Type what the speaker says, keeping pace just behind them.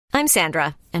I'm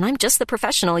Sandra, and I'm just the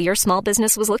professional your small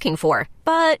business was looking for.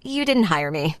 But you didn't hire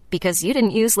me because you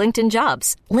didn't use LinkedIn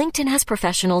Jobs. LinkedIn has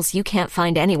professionals you can't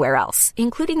find anywhere else,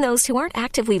 including those who aren't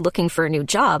actively looking for a new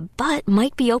job, but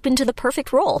might be open to the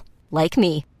perfect role, like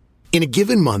me. In a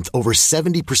given month, over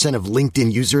 70% of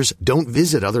LinkedIn users don't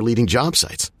visit other leading job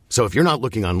sites. So if you're not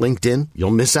looking on LinkedIn,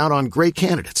 you'll miss out on great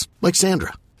candidates like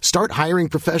Sandra. Start hiring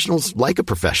professionals like a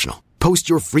professional. Post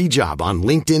your free job on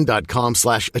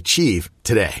linkedin.com/achieve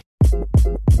today.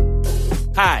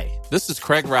 Hi, this is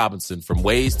Craig Robinson from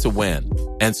Ways to Win,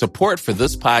 and support for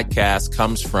this podcast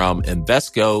comes from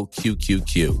Invesco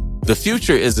QQQ. The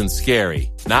future isn't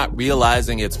scary. Not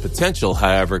realizing its potential,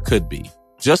 however, could be.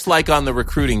 Just like on the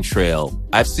recruiting trail,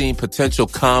 I've seen potential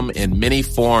come in many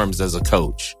forms as a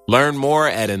coach. Learn more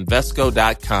at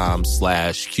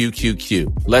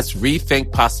Invesco.com/QQQ. Let's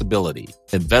rethink possibility.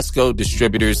 Invesco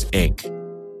Distributors, Inc.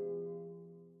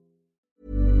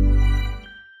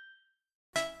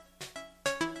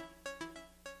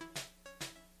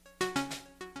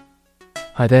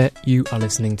 Hi there, you are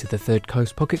listening to the Third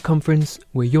Coast Pocket Conference,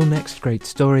 where your next great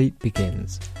story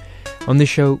begins. On this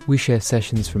show, we share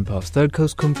sessions from past Third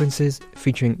Coast conferences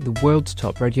featuring the world's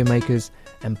top radio makers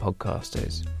and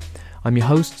podcasters. I'm your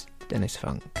host, Dennis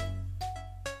Funk.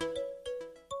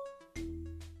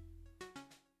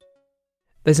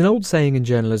 There's an old saying in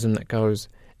journalism that goes,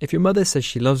 if your mother says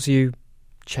she loves you,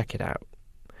 check it out.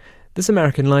 This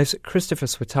American Life's Christopher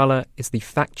Swetala is the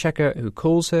fact-checker who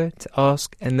calls her to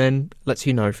ask and then lets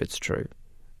you know if it's true.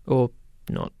 Or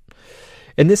not.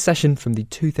 In this session from the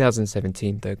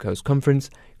 2017 Third Coast Conference,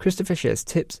 Christopher shares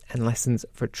tips and lessons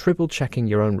for triple-checking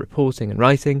your own reporting and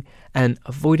writing and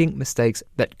avoiding mistakes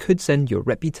that could send your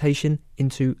reputation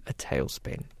into a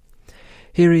tailspin.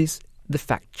 Here is the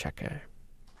fact-checker.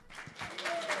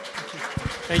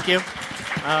 Thank you.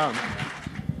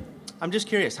 I'm just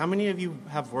curious, how many of you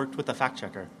have worked with a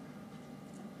fact-checker?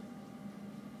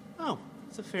 Oh,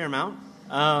 that's a fair amount.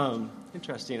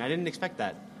 Interesting. I didn't expect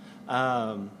that.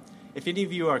 If any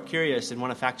of you are curious and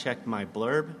want to fact-check my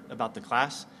blurb about the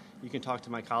class, you can talk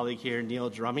to my colleague here, Neil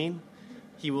Drumming.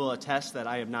 He will attest that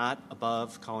I am not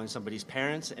above calling somebody's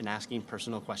parents and asking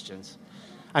personal questions.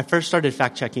 I first started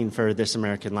fact-checking for This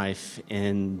American Life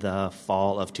in the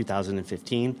fall of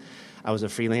 2015. I was a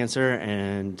freelancer,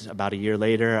 and about a year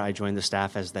later, I joined the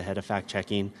staff as the head of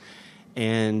fact-checking.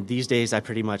 And these days, I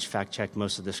pretty much fact-check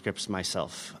most of the scripts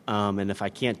myself. And if I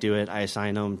can't do it, I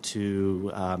assign them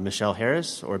to Michelle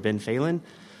Harris or Ben Phelan,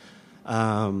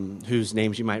 whose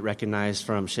names you might recognize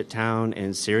from Shittown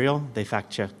and Serial. They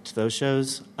fact-checked those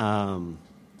shows. And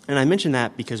I mention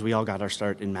that because we all got our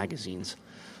start in magazines.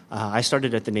 I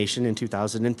started at The Nation in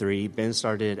 2003. Ben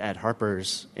started at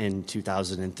Harper's in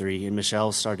 2003. And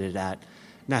Michelle started at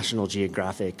National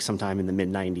Geographic sometime in the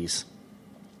mid-'90s.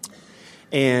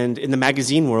 And in the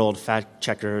magazine world, fact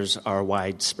checkers are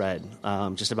widespread.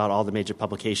 Just about all the major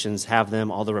publications have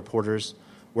them. All the reporters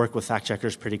work with fact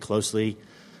checkers pretty closely.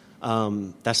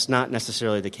 That's not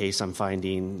necessarily the case I'm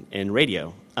finding in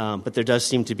radio. But there does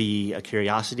seem to be a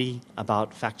curiosity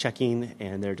about fact checking,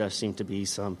 and there does seem to be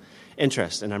some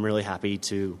interest. And I'm really happy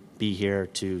to be here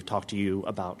to talk to you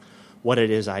about what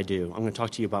it is I do. I'm going to talk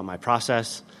to you about my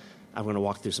process. I'm going to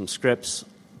walk through some scripts.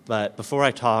 But before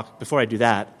I do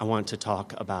that, I want to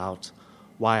talk about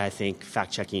why I think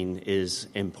fact-checking is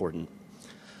important.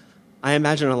 I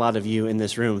imagine a lot of you in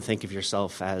this room think of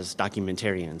yourself as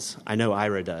documentarians. I know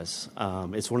Ira does.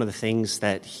 It's one of the things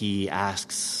that he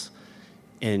asks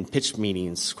in pitch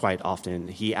meetings quite often.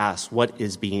 He asks, what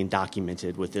is being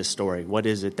documented with this story? What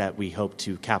is it that we hope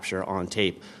to capture on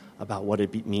tape about what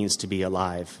it means to be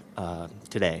alive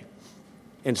today?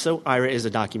 And so Ira is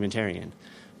a documentarian.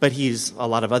 But he's a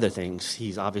lot of other things.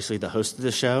 He's obviously the host of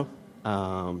the show.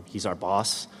 He's our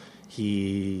boss.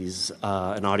 He's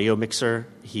an audio mixer.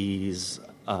 He's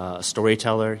a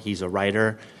storyteller. He's a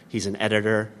writer. He's an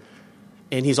editor.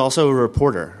 And he's also a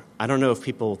reporter. I don't know if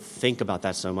people think about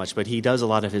that so much, but he does a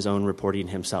lot of his own reporting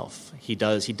himself. He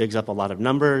digs up a lot of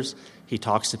numbers. He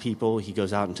talks to people. He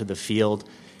goes out into the field.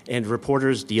 And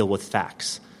reporters deal with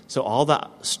facts. So all the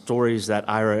stories that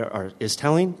Ira is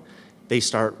telling, they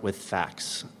start with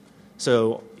facts.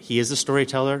 So he is a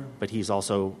storyteller, but he's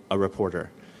also a reporter.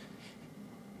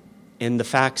 And the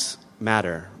facts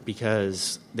matter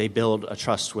because they build a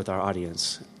trust with our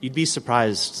audience. You'd be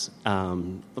surprised.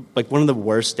 Like one of the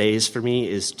worst days for me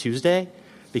is Tuesday,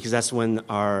 because that's when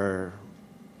our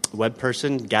web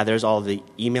person gathers all the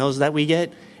emails that we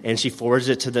get, and she forwards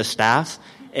it to the staff.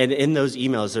 And in those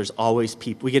emails, there's always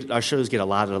people. Our shows get a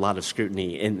lot of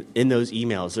scrutiny. And in those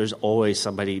emails, there's always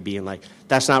somebody being like,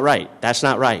 "That's not right. That's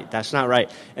not right. That's not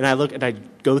right." And I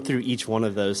go through each one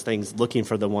of those things, looking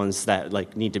for the ones that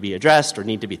like need to be addressed or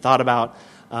need to be thought about.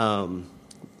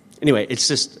 Anyway, it's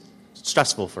just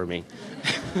stressful for me.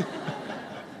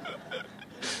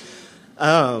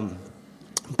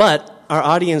 But our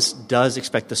audience does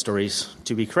expect the stories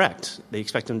to be correct. They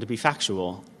expect them to be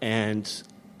factual, and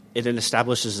it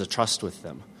establishes a trust with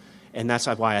them. And that's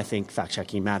why I think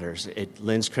fact-checking matters. It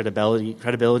lends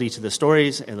credibility to the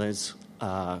stories, and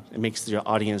it makes the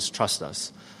audience trust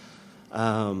us.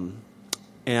 And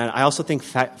I also think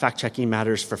fact-checking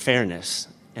matters for fairness.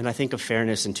 And I think of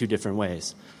fairness in two different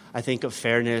ways. I think of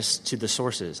fairness to the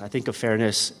sources. I think of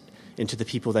fairness into the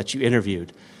people that you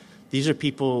interviewed. These are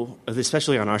people,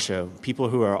 especially on our show, people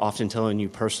who are often telling you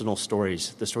personal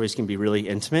stories. The stories can be really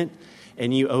intimate,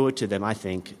 and you owe it to them, I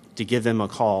think, to give them a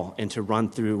call and to run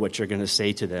through what you're going to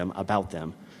say to them about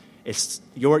them.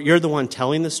 You're the one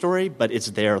telling the story, but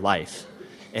it's their life,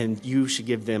 and you should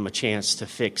give them a chance to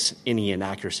fix any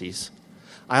inaccuracies.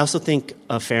 I also think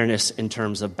of fairness in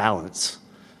terms of balance.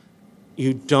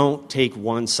 You don't take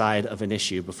one side of an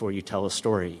issue before you tell a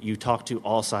story. You talk to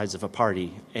all sides of a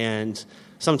party, and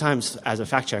sometimes, as a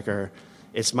fact checker,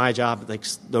 it's my job. Like,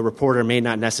 the reporter may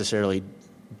not necessarily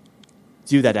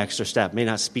do that extra step, may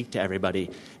not speak to everybody,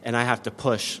 and I have to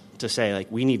push to say,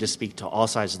 like, we need to speak to all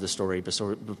sides of the story,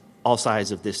 all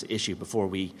sides of this issue before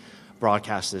we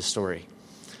broadcast this story.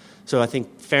 So I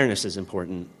think fairness is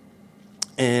important.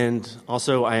 And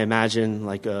also, I imagine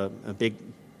like a big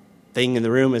thing in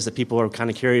the room is that people are kind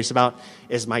of curious about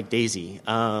is Mike Daisey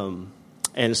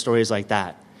and stories like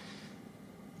that.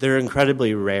 They're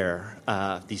incredibly rare,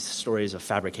 these stories of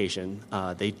fabrication.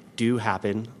 They do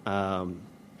happen,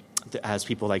 as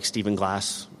people like Stephen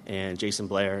Glass and Jason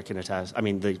Blair can attest. I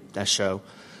mean, that show.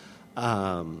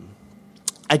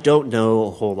 I don't know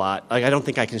a whole lot. Like, I don't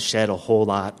think I can shed a whole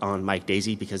lot on Mike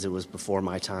Daisey because it was before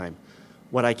my time.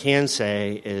 What I can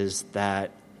say is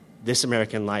that This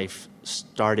American Life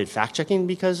started fact-checking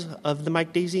because of the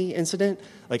Mike Daisey incident.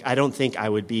 Like, I don't think I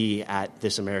would be at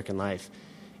This American Life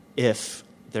if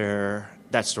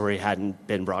that story hadn't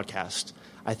been broadcast.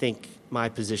 I think my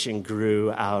position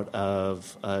grew out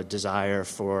of a desire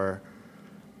from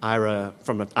Ira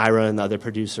and the other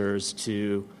producers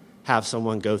to have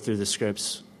someone go through the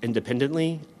scripts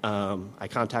independently. I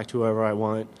contact whoever I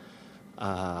want.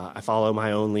 I follow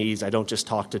my own leads. I don't just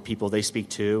talk to people they speak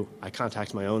to. I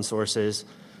contact my own sources.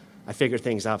 I figure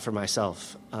things out for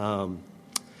myself. And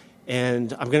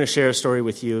I'm going to share a story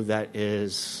with you that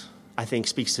I think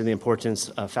speaks to the importance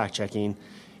of fact-checking,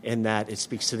 in that it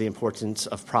speaks to the importance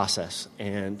of process.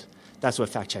 And that's what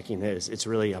fact-checking is. It's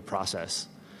really a process.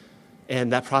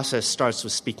 And that process starts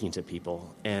with speaking to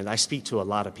people. And I speak to a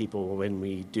lot of people when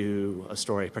we do a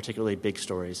story, particularly big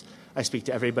stories. I speak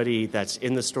to everybody that's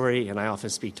in the story, and I often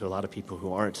speak to a lot of people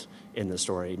who aren't in the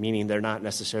story, meaning they're not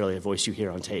necessarily a voice you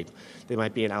hear on tape. They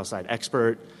might be an outside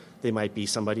expert. They might be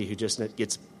somebody who just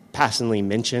gets passingly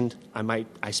mentioned.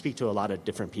 I speak to a lot of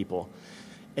different people.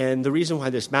 And the reason why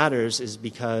this matters is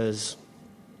because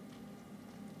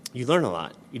you learn a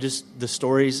lot. The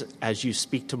stories, as you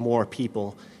speak to more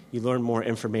people, you learn more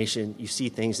information. You see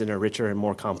things in a richer and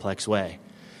more complex way.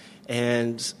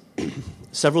 And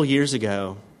several years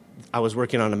ago, I was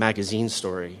working on a magazine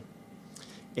story,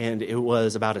 and it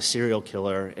was about a serial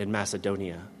killer in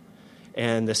Macedonia.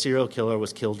 And the serial killer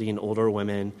was killing older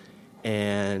women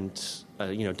and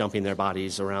dumping their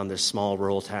bodies around this small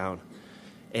rural town.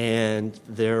 And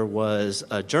there was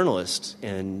a journalist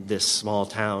in this small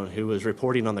town who was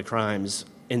reporting on the crimes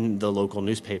in the local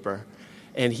newspaper.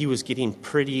 And he was getting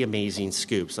pretty amazing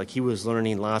scoops. Like, he was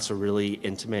learning lots of really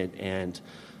intimate and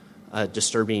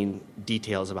disturbing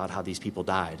details about how these people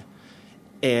died.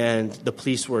 And the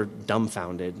police were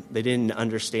dumbfounded. They didn't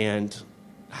understand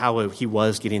how he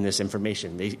was getting this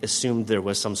information. They assumed there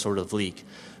was some sort of leak.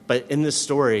 But in this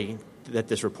story that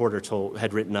this reporter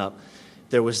had written up,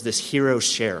 there was this hero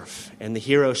sheriff. And the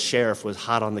hero sheriff was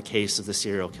hot on the case of the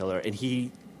serial killer. And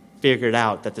he figured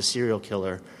out that the serial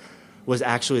killer was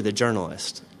actually the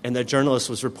journalist. And the journalist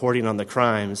was reporting on the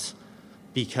crimes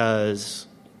because,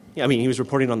 he was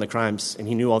reporting on the crimes, and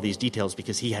he knew all these details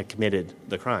because he had committed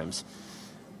the crimes.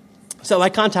 So I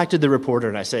contacted the reporter,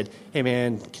 and I said, hey,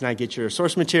 man, can I get your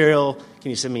source material? Can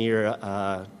you send me your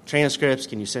transcripts?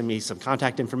 Can you send me some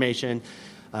contact information?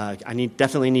 I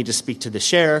definitely need to speak to the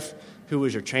sheriff. Who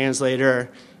was your translator?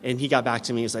 And he got back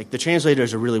to me. He's like, the translator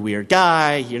is a really weird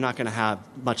guy. You're not going to have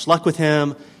much luck with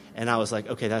him. And I was like,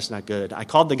 okay, that's not good. I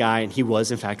called the guy, and he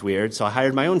was, in fact, weird, so I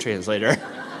hired my own translator.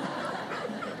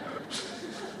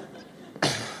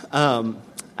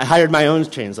 I hired my own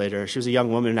translator. She was a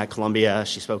young woman at Columbia.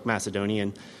 She spoke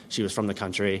Macedonian. She was from the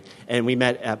country. And we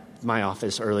met at my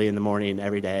office early in the morning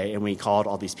every day, and we called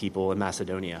all these people in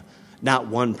Macedonia. Not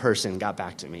one person got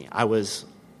back to me. I was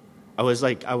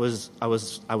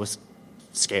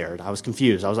scared. I was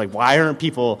confused. I was like, why aren't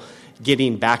people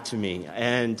getting back to me?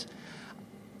 And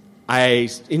I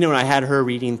had her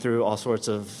reading through all sorts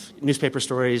of newspaper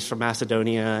stories from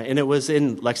Macedonia, and it was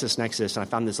in LexisNexis, and I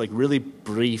found this like really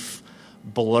brief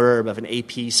blurb of an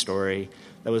AP story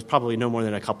that was probably no more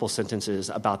than a couple sentences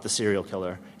about the serial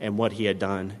killer and what he had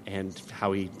done and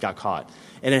how he got caught.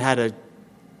 And it had a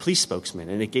police spokesman,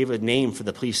 and it gave a name for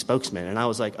the police spokesman, and I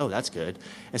was like, oh, that's good.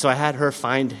 And so I had her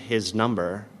find his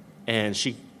number, and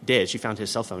she did. She found his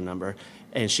cell phone number,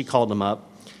 and she called him up.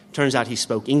 Turns out he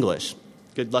spoke English.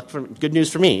 Good news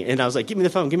for me. And I was like, give me the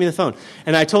phone.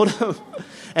 And I told him,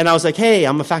 and I was like, hey,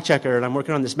 I'm a fact checker, and I'm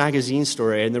working on this magazine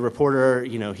story. And the reporter,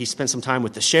 he spent some time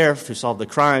with the sheriff who solved the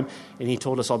crime, and he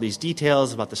told us all these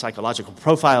details about the psychological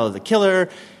profile of the killer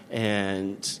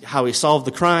and how he solved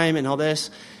the crime and all this.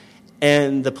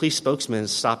 And the police spokesman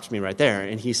stopped me right there,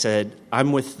 and he said,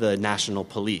 I'm with the National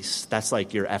Police. That's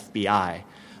like your FBI.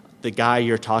 The guy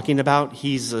you're talking about,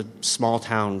 he's a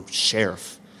small-town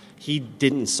sheriff. He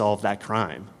didn't solve that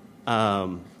crime.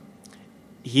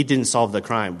 He didn't solve the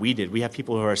crime. We did. We have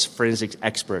people who are forensics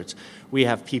experts. We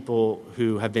have people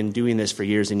who have been doing this for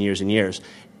years and years and years.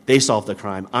 They solved the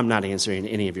crime. I'm not answering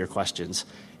any of your questions.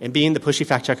 And being the pushy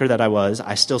fact checker that I was,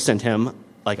 I still sent him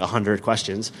like 100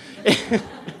 questions. And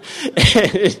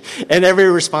every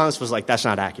response was like, that's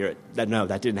not accurate. No,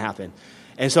 that didn't happen.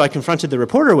 And so I confronted the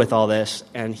reporter with all this,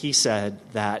 and he said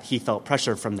that he felt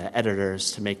pressure from the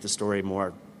editors to make the story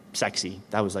more sexy.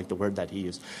 That was like the word that he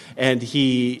used. And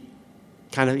he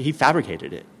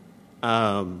fabricated it.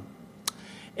 And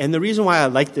the reason why I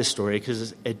like this story,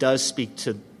 because it does speak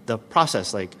to the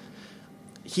process. Like,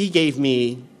 he gave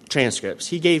me transcripts.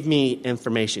 He gave me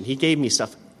information. He gave me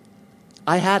stuff.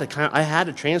 I had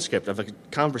a transcript of a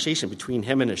conversation between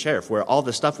him and a sheriff where all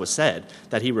the stuff was said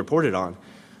that he reported on.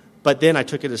 But then I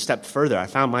took it a step further. I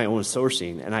found my own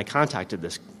sourcing, and I contacted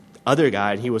this other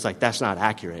guy, and he was like, that's not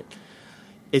accurate.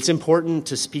 It's important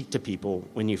to speak to people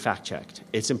when you fact-checked.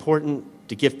 It's important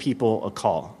to give people a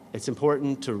call. It's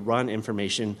important to run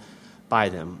information by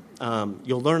them.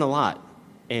 You'll learn a lot,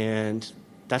 and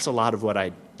that's a lot of what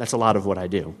I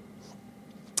do.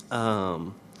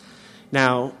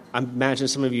 Now, I imagine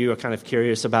some of you are kind of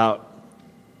curious about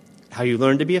how you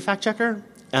learn to be a fact-checker.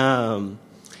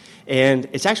 And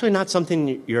it's actually not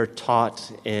something you're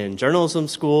taught in journalism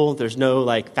school. There's no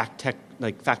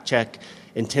fact check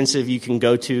intensive you can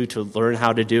go to learn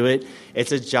how to do it.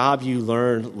 It's a job you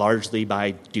learn largely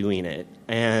by doing it.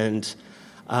 And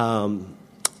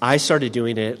I started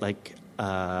doing it, like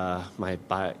my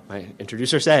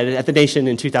introducer said, at The Nation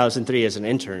in 2003 as an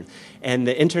intern. And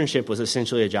the internship was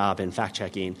essentially a job in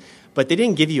fact-checking. But they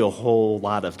didn't give you a whole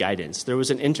lot of guidance. There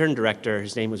was an intern director,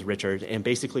 his name was Richard, and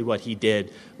basically what he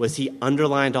did was he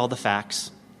underlined all the facts,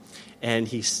 and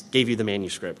he gave you the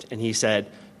manuscript. And he said,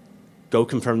 go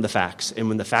confirm the facts. And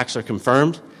when the facts are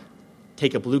confirmed,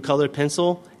 take a blue-colored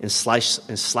pencil and slash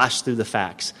through the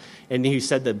facts. And he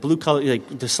said that blue color,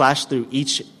 to slash through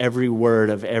every word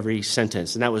of every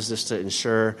sentence. And that was just to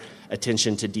ensure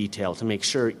attention to detail, to make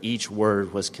sure each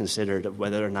word was considered of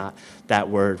whether or not that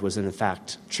word was in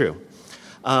fact true.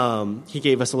 He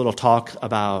gave us a little talk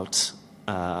about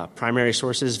primary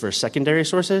sources versus secondary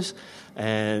sources.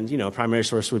 And, a primary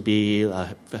source would be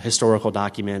a historical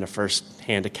document, a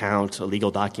first-hand account, a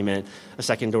legal document. A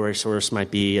secondary source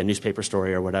might be a newspaper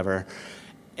story or whatever.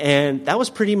 And that was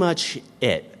pretty much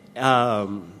it.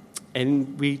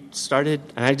 And we started,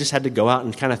 and I just had to go out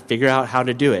and kind of figure out how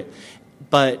to do it.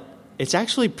 But it's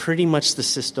actually pretty much the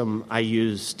system I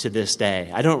use to this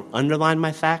day. I don't underline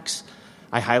my facts.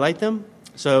 I highlight them.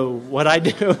 So what I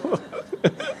do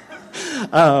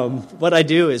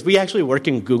is we actually work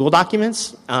in Google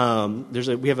Documents. We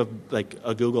have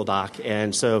a Google Doc,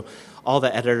 and so all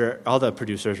the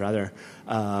producers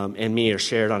and me are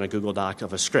shared on a Google Doc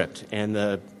of a script, and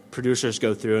the producers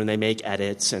go through and they make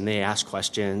edits and they ask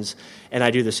questions, and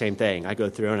I do the same thing. I go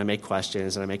through and I make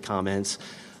questions and I make comments.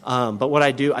 But what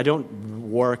I do, I don't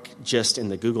work just in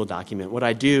the Google document. What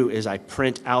I do is I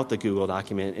print out the Google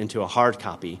document into a hard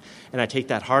copy, and I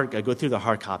go through the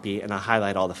hard copy and I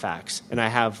highlight all the facts. And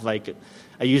I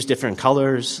use different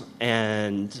colors,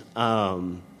 and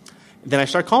then I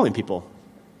start calling people.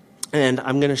 And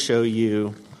I'm going to show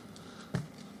you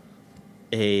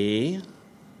a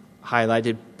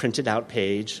highlighted, printed out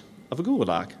page of a Google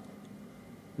Doc.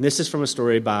 And this is from a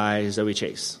story by Zoe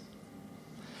Chase.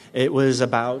 It was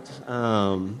about,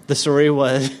 the story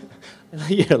was,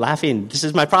 you're laughing, this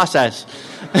is my process.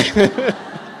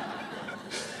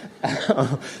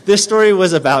 This story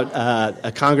was about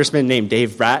a congressman named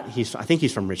Dave Brat. I think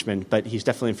he's from Richmond, but he's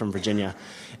definitely from Virginia.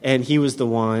 And he was the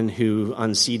one who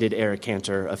unseated Eric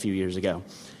Cantor a few years ago.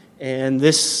 And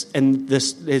this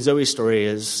Zoe's story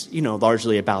is,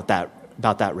 largely about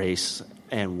that race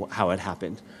and how it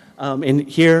happened. And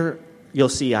here you'll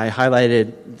see I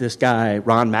highlighted this guy,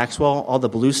 Ron Maxwell. All the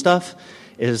blue stuff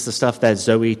is the stuff that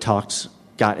Zoe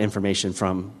got information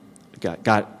from,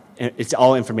 it's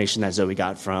all information that Zoe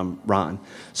got from Ron.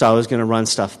 So I was going to run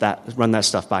that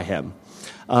stuff by him.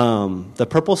 The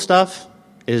purple stuff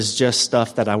is just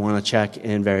stuff that I want to check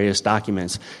in various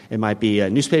documents. It might be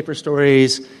newspaper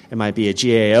stories. It might be a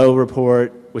GAO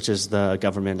report, which is the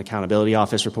Government Accountability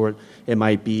Office report. It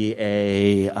might be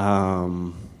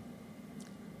some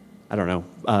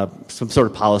sort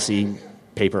of policy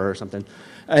paper or something.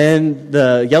 And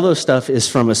the yellow stuff is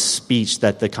from a speech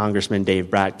that the Congressman Dave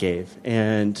Brat gave.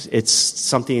 And it's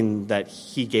something that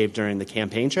he gave during the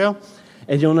campaign trail.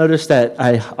 And you'll notice that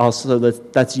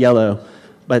that's yellow.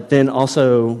 But then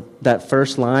also that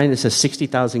first line, it says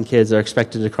 60,000 kids are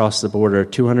expected to cross the border,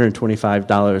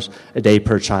 $225 a day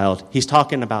per child. He's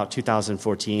talking about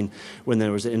 2014 when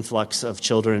there was an influx of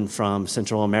children from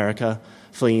Central America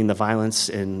fleeing the violence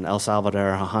in El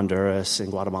Salvador, Honduras,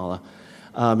 and Guatemala.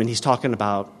 And he's talking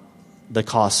about the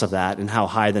costs of that and how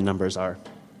high the numbers are.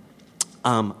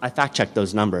 I fact-checked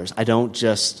those numbers. I don't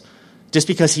just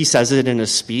because he says it in a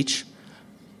speech,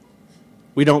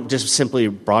 we don't just simply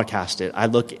broadcast it. I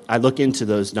look into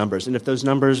those numbers, and if those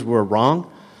numbers were wrong,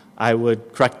 I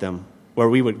would correct them.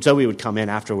 Or Zoe would come in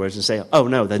afterwards and say, "Oh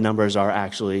no, the numbers are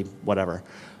actually whatever."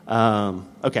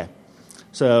 Okay,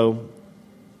 so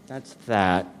that's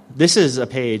that. This is a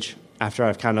page after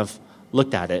I've kind of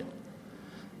looked at it.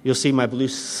 You'll see my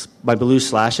blue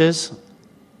slashes.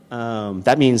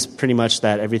 That means pretty much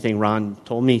that everything Ron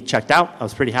told me checked out. I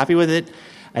was pretty happy with it.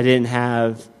 I didn't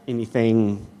have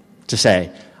anything to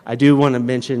say. I do want to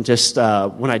mention just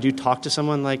when I do talk to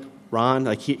someone like Ron,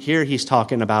 like here he's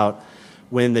talking about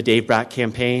when the Dave Brat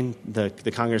campaign, the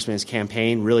congressman's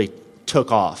campaign, really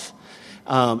took off.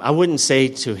 I wouldn't say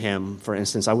to him, for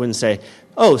instance,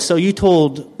 "Oh, so you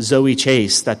told Zoe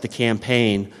Chase that the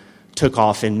campaign took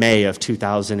off in May of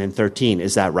 2013.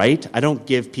 Is that right?" I don't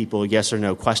give people yes or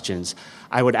no questions.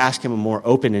 I would ask him a more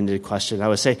open-ended question. I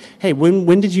would say, "Hey,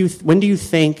 when do you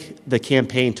think the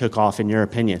campaign took off in your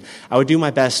opinion?" I would do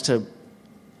my best to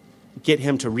get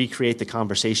him to recreate the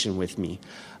conversation with me.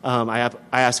 I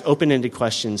ask open-ended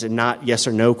questions and not yes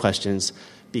or no questions,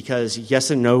 because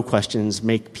yes and no questions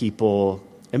makes people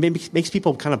kind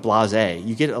of blasé.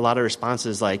 You get a lot of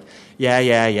responses like,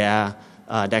 yeah.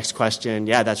 Next question,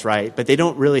 yeah, that's right. But they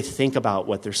don't really think about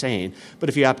what they're saying. But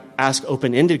if you ask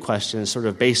open-ended questions sort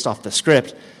of based off the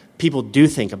script, people do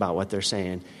think about what they're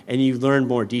saying. And you learn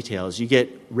more details. You get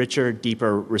richer,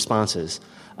 deeper responses.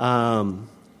 So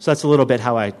that's a little bit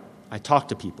how I talk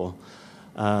to people.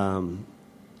 And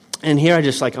here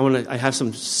I have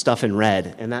some stuff in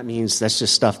red. And that means that's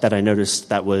just stuff that I noticed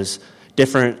that was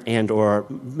different and or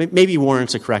maybe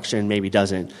warrants a correction, maybe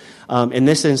doesn't. In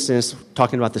this instance,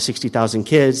 talking about the 60,000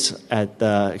 kids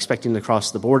expecting to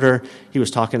cross the border, he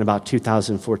was talking about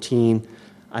 2014.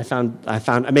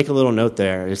 I make a little note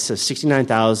there. It says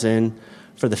 69,000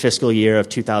 for the fiscal year of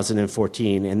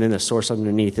 2014, and then the source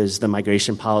underneath is the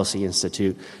Migration Policy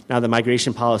Institute. Now, the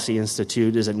Migration Policy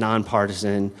Institute is a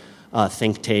nonpartisan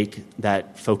think tank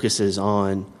that focuses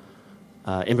on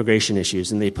immigration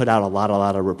issues, and they put out a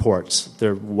lot of reports.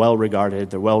 They're well regarded,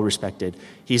 they're well respected.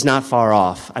 He's not far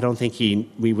off. I don't think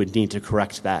we would need to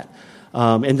correct that.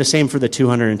 And the same for the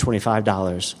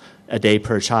 $225 a day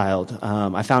per child.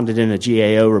 I found it in a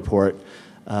GAO report.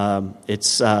 It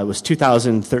was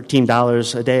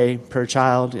 $2,013 a day per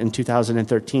child in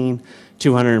 2013,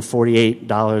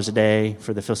 $248 a day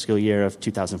for the fiscal year of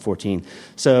 2014.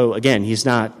 So again, he's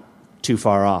not too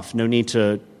far off. No need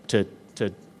to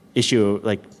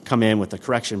come in with a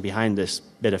correction behind this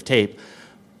bit of tape,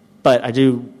 but I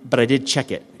did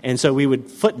check it, and so we would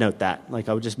footnote that.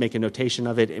 I would just make a notation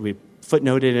of it, and we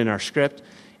footnote it in our script,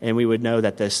 and we would know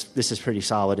that this is pretty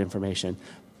solid information.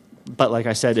 But like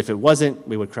I said, if it wasn't,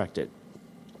 we would correct it.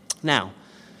 Now,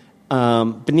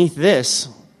 beneath this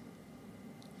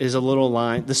is a little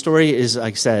line. The story is,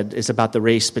 like I said, is about the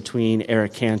race between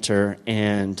Eric Cantor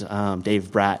and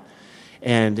Dave Brat,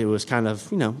 and it was kind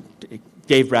of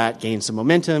Dave Brat gained some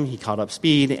momentum, he caught up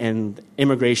speed, and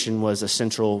immigration was a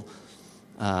central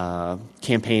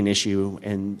campaign issue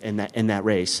in that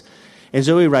race. And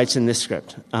Zoe writes in this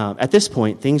script, at this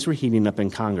point, things were heating up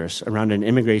in Congress around an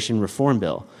immigration reform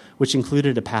bill, which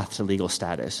included a path to legal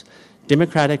status.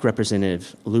 Democratic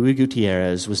Representative Luis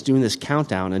Gutierrez was doing this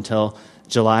countdown until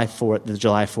the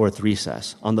July 4th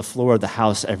recess on the floor of the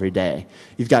House every day.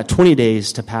 You've got 20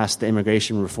 days to pass the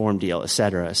immigration reform deal, et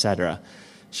cetera, et cetera.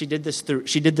 She did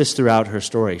this throughout her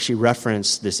story. She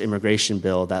referenced this immigration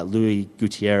bill that Luis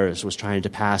Gutierrez was trying to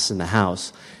pass in the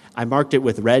House. I marked it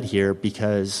with red here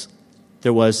because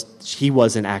he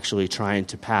wasn't actually trying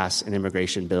to pass an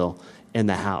immigration bill in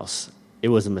the House. It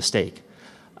was a mistake.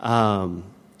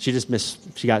 She just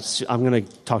missed. I'm going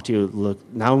to talk to you. Look,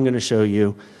 now I'm going to show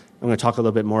you. I'm going to talk a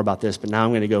little bit more about this, but now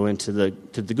I'm going to go into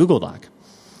the Google Doc.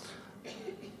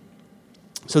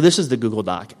 So this is the Google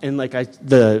Doc, and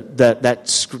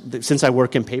since I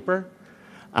work in paper,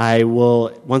 I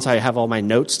will, once I have all my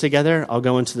notes together, I'll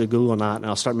go into the Google Doc and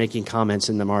I'll start making comments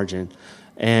in the margin.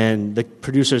 And the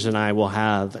producers and I will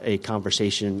have a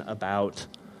conversation about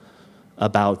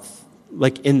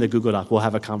like in the Google Doc, we'll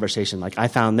have a conversation like, I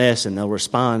found this, and they'll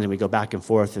respond, and we go back and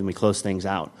forth, and we close things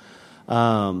out.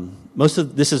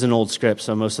 This is an old script,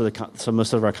 so most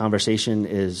of our conversation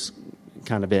is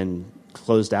kind of been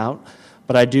closed out.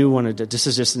 But I do want to, this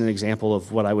is just an example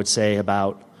of what I would say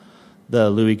about the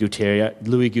Luis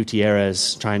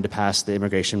Gutierrez trying to pass the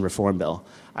immigration reform bill.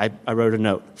 I wrote a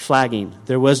note, flagging,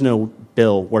 there was no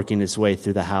bill working its way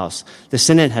through the House. The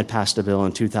Senate had passed a bill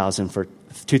in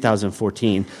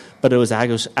 2014, but it was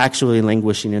actually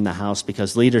languishing in the House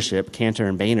because leadership, Cantor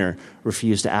and Boehner,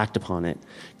 refused to act upon it.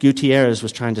 Gutierrez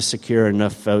was trying to secure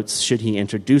enough votes should he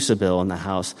introduce a bill in the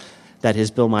House that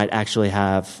his bill might actually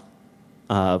have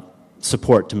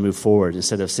support to move forward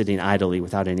instead of sitting idly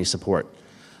without any support.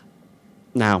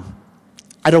 Now,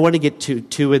 I don't want to get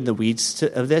too in the weeds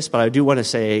of this, but I do want to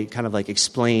say, kind of like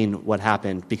explain what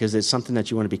happened, because it's something that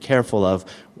you want to be careful of,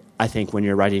 I think, when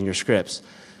you're writing your scripts.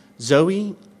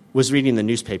 Zoe was reading the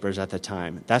newspapers at the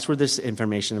time. That's where this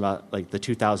information about like the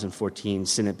 2014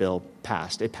 Senate bill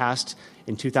passed. It passed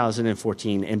in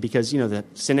 2014, and because, the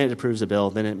Senate approves a bill,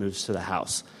 then it moves to the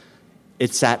House.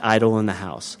 It sat idle in the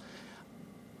House.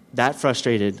 That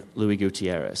frustrated Luis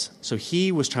Gutierrez. So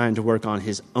he was trying to work on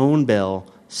his own bill,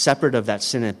 separate of that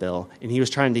Senate bill, and he was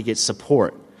trying to get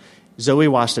support. Zoe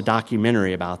watched a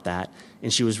documentary about that,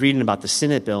 and she was reading about the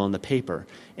Senate bill in the paper,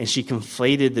 and she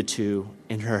conflated the two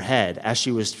in her head as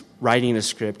she was writing a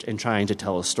script and trying to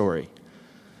tell a story.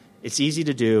 It's easy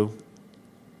to do.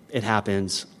 It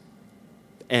happens.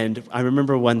 And I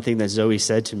remember one thing that Zoe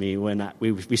said to me when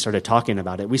we started talking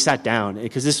about it. We sat down,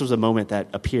 because this was a moment that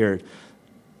appeared.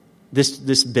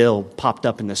 This bill popped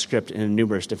up in the script in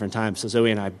numerous different times. So Zoe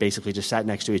and I basically just sat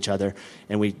next to each other,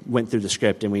 and we went through the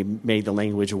script, and we made the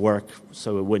language work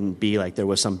so it wouldn't be like there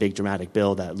was some big dramatic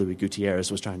bill that Luis Gutierrez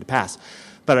was trying to pass.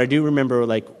 But I do remember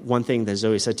like one thing that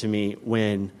Zoe said to me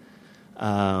when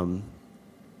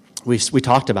we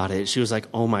talked about it. She was like,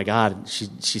 "Oh my God!"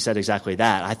 She said exactly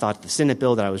that. I thought the Senate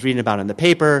bill that I was reading about in the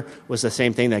paper was the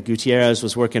same thing that Gutierrez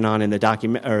was working on in the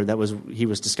document, or he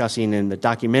was discussing in the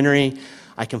documentary.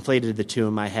 I conflated the two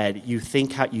in my head. You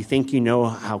think you know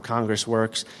how Congress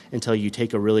works until you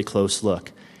take a really close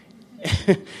look,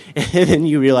 and then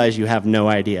you realize you have no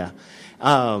idea.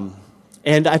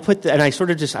 And I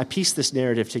pieced this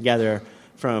narrative together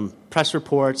from press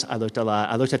reports. I looked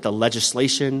at the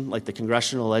legislation, like the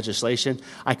congressional legislation.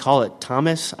 I call it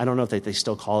Thomas. I don't know if they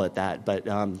still call it that, but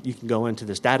you can go into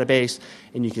this database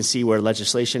and you can see where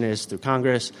legislation is through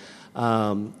Congress.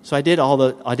 So I did all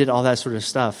that sort of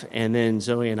stuff, and then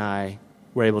Zoe and I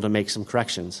were able to make some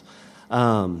corrections.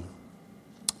 And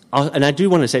I do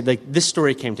want to say, like, this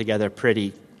story came together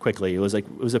pretty quickly. It was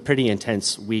a pretty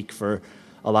intense week for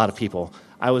a lot of people.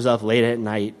 I was up late at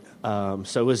night.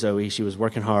 So was Zoe. She was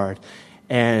working hard.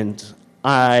 And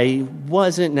I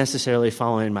wasn't necessarily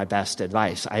following my best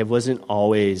advice. I wasn't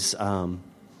always, I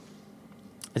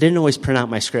didn't always print out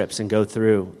my scripts and go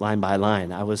through line by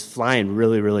line. I was flying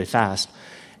really, really fast.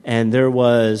 And I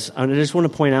just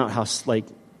want to point out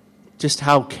just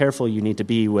how careful you need to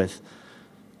be with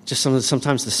just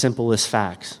sometimes the simplest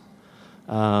facts.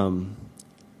 And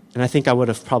I think I would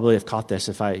have probably caught this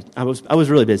if I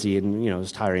was really busy and it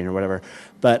was tiring or whatever.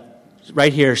 But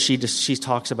right here, she writes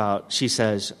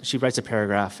a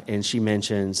paragraph and she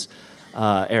mentions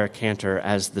Eric Cantor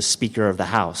as the Speaker of the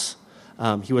House.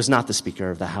 He was not the Speaker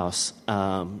of the House.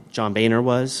 John Boehner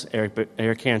was.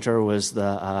 Eric Cantor was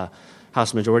the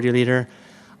House Majority Leader.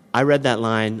 I read that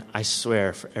line, I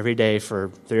swear, every day for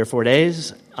 3 or 4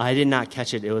 days. I did not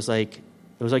catch it. It was like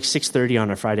 6:30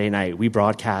 on a Friday night. We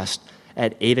broadcast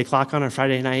at 8 o'clock on a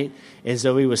Friday night, and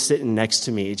Zoe was sitting next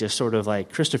to me, just sort of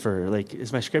like, Christopher, like,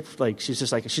 is my script, like, she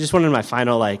just wanted my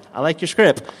final, like, I like your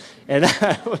script. And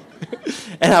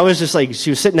I was just like,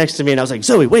 she was sitting next to me, and I was like,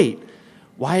 Zoe, wait,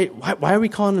 why are we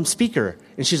calling him speaker?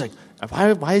 And she's like,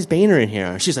 why is Boehner in here?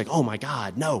 And she's like, oh my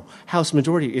God, no, House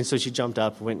majority. And so she jumped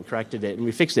up, went and corrected it, and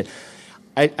we fixed it.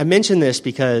 I mention this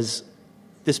because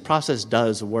this process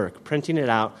does work. Printing it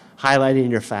out,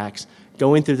 highlighting your facts,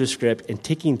 going through the script, and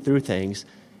ticking through things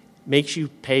makes you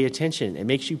pay attention. It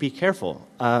makes you be careful.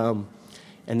 And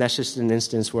that's just an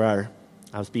instance where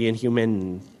I was being human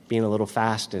and being a little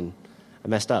fast, and I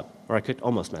messed up. Or I could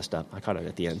almost messed up. I caught it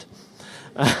at the end.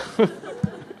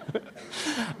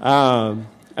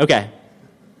 Okay.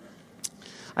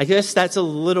 I guess that's a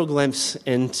little glimpse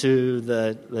into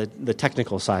the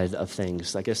technical side of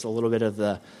things. I guess a little bit of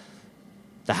the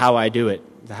how I do it,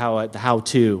 the how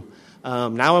to.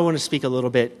 Now I want to speak a little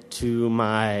bit to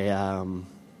my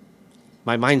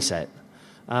my mindset.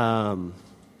 I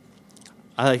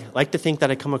like to think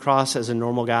that I come across as a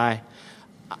normal guy.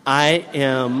 I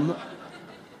am,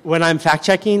 when I'm fact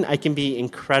checking, I can be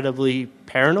incredibly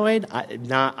paranoid.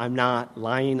 I'm not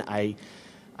lying. I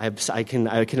can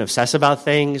obsess about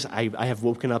things. I have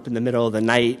woken up in the middle of the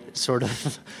night, sort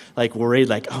of like worried,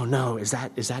 like, oh no, is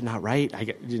that not right? I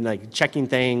get like checking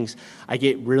things. I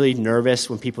get really nervous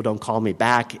when people don't call me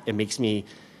back. It makes me.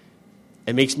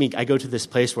 I go to this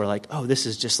place where like, oh, this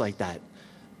is just like that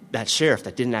sheriff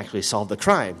that didn't actually solve the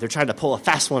crime. They're trying to pull a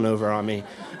fast one over on me.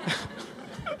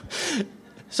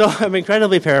 So I'm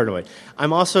incredibly paranoid.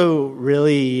 I'm also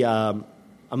really. I'm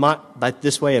not like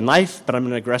this way in life, but I'm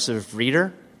an aggressive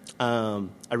reader. I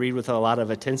read with a lot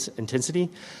of intensity.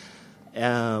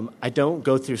 I don't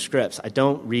go through scripts. I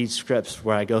don't read scripts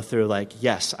where I go through like,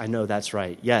 yes, I know that's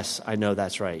right. Yes, I know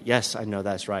that's right. Yes, I know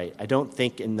that's right. I don't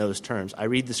think in those terms. I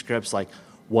read the scripts like,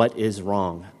 what is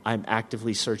wrong? I'm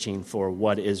actively searching for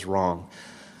what is wrong.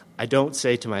 I don't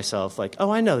say to myself like,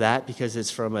 oh, I know that because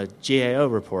it's from a GAO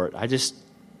report. I'm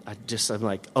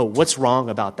like, oh, what's wrong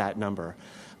about that number?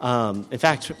 In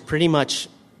fact, pretty much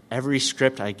every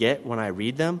script I get when I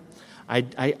read them,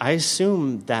 I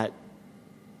assume that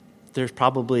there's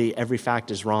probably every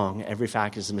fact is wrong, every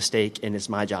fact is a mistake, and it's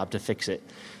my job to fix it.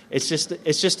 It's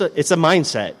a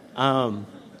mindset,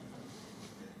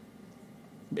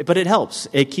 but it helps.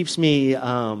 It keeps me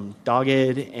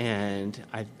dogged, and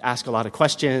I ask a lot of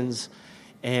questions,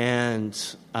 and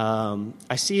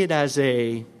I see it as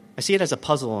a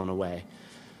puzzle in a way.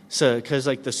 So because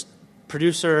like this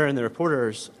producer and the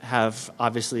reporters have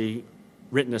obviously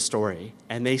written a story,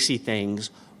 and they see things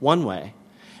one way.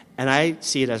 And I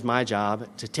see it as my job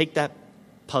to take that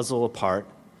puzzle apart,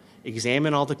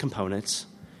 examine all the components,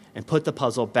 and put the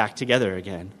puzzle back together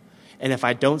again. And if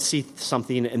I don't see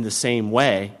something in the same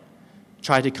way,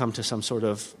 try to come to some sort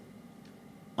of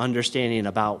understanding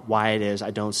about why it is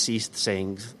I don't see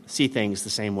things the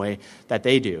same way that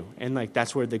they do. And like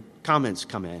that's where the comments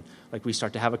come in. Like we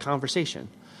start to have a conversation.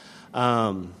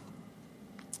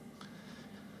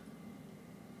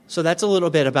 So that's a little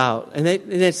bit about,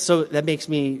 so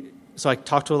I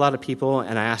talk to a lot of people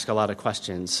and I ask a lot of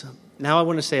questions. Now I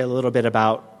want to say a little bit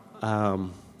about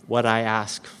what I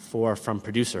ask for from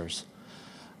producers.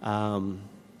 I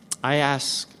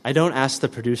don't ask the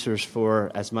producers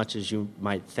for as much as you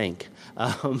might think.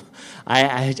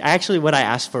 I actually, what I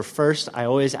ask for first, I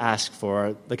always ask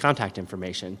for the contact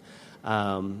information.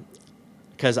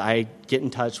 Because I get in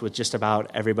touch with just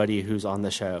about everybody who's on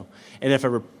the show. And if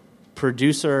a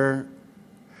producer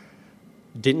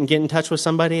didn't get in touch with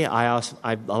somebody, a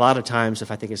lot of times,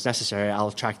 if I think it's necessary,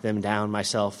 I'll track them down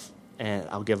myself, and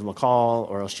I'll give them a call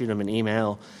or I'll shoot them an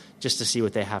email just to see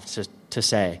what they have to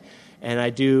say. And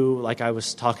I do, like I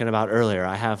was talking about earlier,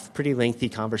 I have pretty lengthy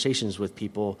conversations with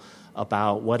people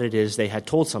about what it is they had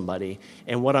told somebody.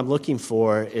 And what I'm looking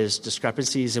for is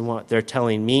discrepancies in what they're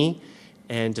telling me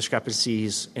and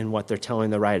discrepancies in what they're telling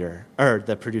the writer or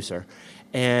the producer.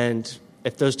 And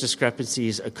if those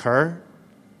discrepancies occur,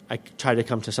 I try to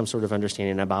come to some sort of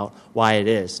understanding about why it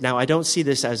is. Now, I don't see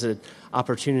this as an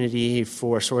opportunity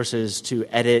for sources to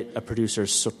edit a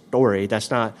producer's story.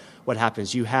 That's not what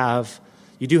happens. You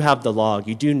do have the log.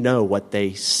 You do know what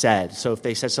they said. So if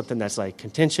they said something that's like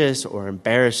contentious or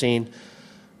embarrassing,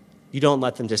 you don't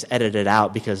let them just edit it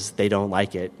out because they don't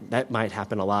like it. That might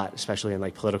happen a lot, especially in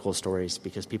like political stories,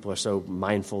 because people are so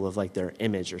mindful of like their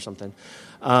image or something.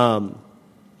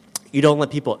 You don't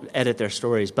let people edit their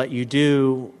stories, but you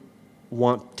do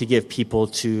want to give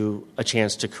people a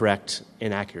chance to correct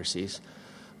inaccuracies.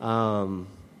 And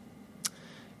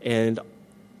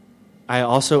I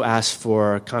also ask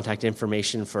for contact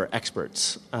information for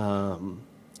experts.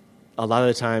 a lot of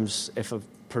the times, if a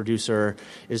producer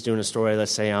is doing a story,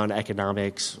 let's say on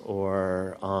economics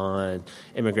or on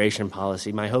immigration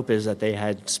policy, my hope is that they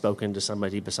had spoken to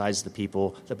somebody besides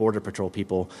the Border Patrol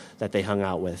people that they hung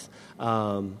out with.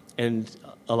 And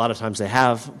a lot of times they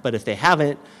have, but if they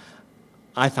haven't,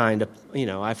 I find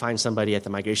somebody at the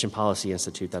Migration Policy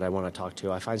Institute that I want to talk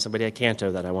to. I find somebody at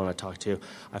Canto that I want to talk to.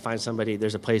 I find somebody,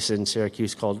 there's a place in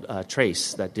Syracuse called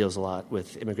Trace that deals a lot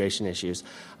with immigration issues.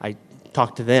 I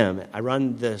talk to them. I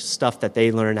run the stuff that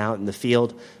they learn out in the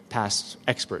field past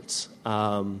experts.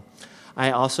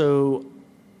 I also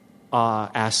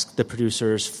ask the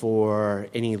producers for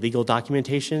any legal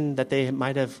documentation that they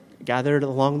might have gathered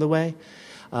along the way.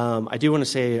 I do want to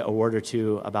say a word or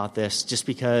two about this just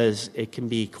because it can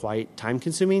be quite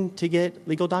time-consuming to get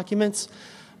legal documents.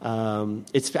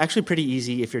 It's actually pretty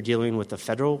easy if you're dealing with a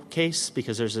federal case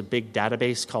because there's a big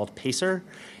database called PACER,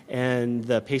 and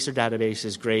the PACER database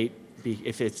is great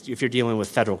if you're dealing with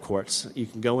federal courts. You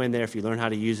can go in there, if you learn how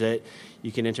to use it,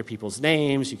 you can enter people's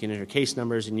names, you can enter case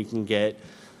numbers, and you can get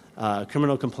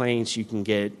criminal complaints, you can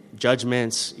get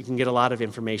judgments, you can get a lot of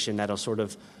information that'll sort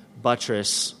of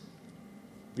buttress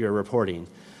your reporting.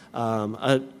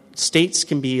 States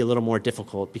can be a little more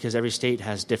difficult because every state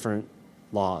has different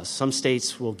laws. Some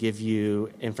states will give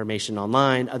you information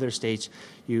online. Other states,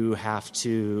 you have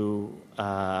to,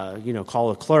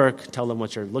 call a clerk, tell them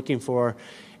what you're looking for,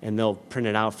 and they'll print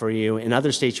it out for you. In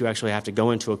other states, you actually have to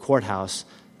go into a courthouse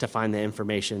to find the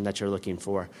information that you're looking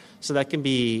for. So that can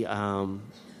be,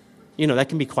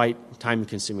 quite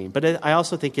time-consuming. But I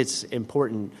also think it's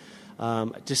important.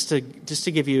 Just to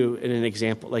give you an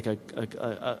example, like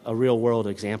a real-world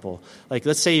example. Like,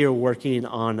 let's say you're working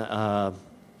on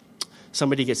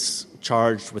somebody gets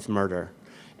charged with murder,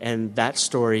 and that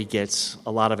story gets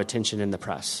a lot of attention in the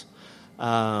press.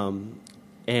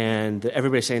 And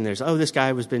everybody's saying this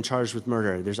guy has been charged with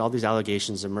murder. There's all these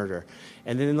allegations of murder.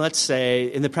 And then let's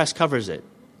say, and the press covers it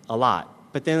a lot,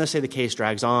 but then let's say the case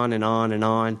drags on and on and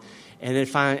on, and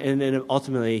then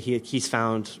ultimately he's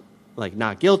found like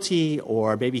not guilty,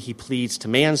 or maybe he pleads to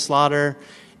manslaughter.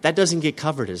 That doesn't get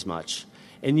covered as much.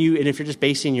 And if you're just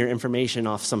basing your information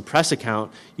off some press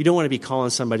account, you don't want to be calling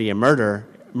somebody a murderer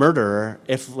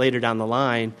if later down the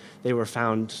line they were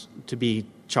found to be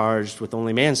charged with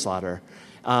only manslaughter.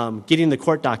 Getting the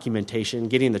court documentation,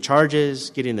 getting the charges,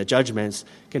 getting the judgments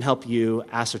can help you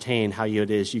ascertain how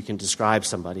it is you can describe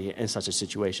somebody in such a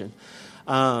situation.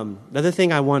 The other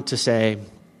thing I want to say,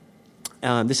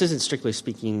 this isn't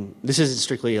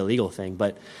strictly a legal thing,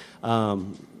 but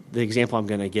the example I'm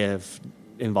going to give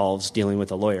involves dealing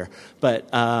with a lawyer. But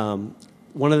I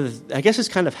guess it's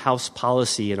kind of house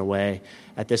policy in a way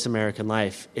at This American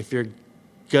Life. If you're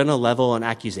going to level an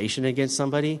accusation against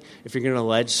somebody, if you're going to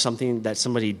allege something that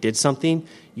somebody did something,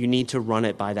 you need to run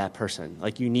it by that person.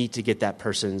 Like, you need to get that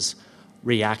person's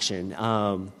reaction.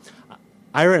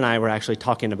 Ira and I were actually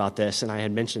talking about this, and I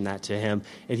had mentioned that to him,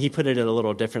 and he put it a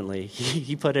little differently.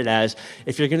 He put it as,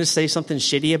 if you're going to say something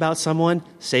shitty about someone,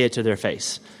 say it to their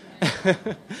face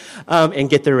and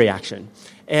get their reaction.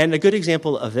 And a good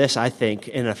example of this, I think,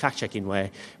 in a fact-checking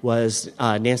way, was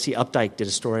Nancy Updike did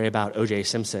a story about O.J.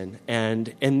 Simpson.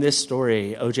 And in this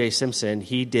story, O.J. Simpson,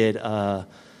 he made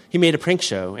a prank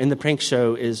show, and the prank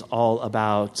show is all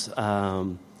about,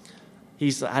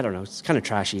 it's kind of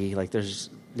trashy. Like, there's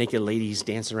naked ladies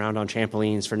dancing around on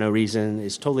trampolines for no reason.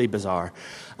 It's totally bizarre.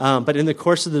 But in the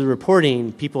course of the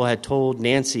reporting, people had told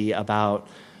Nancy about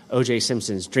O.J.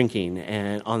 Simpson's drinking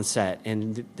and on set,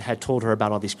 and had told her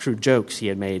about all these crude jokes he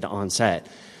had made on set.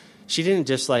 She didn't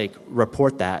just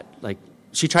report that.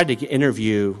 She tried to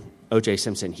interview O.J.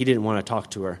 Simpson. He didn't want to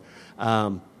talk to her.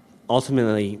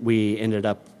 Ultimately, we ended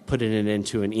up putting it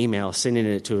into an email, sending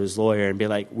it to his lawyer, and be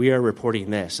like, we are reporting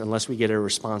this. Unless we get a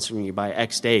response from you by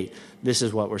X date, this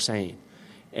is what we're saying.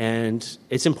 And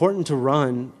it's important to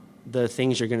run the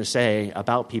things you're going to say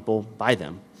about people by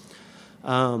them.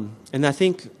 And I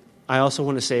think I also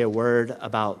want to say a word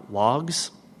about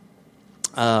logs.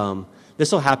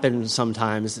 This will happen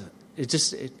sometimes.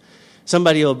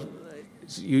 Somebody will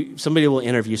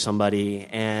interview somebody,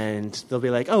 and they'll be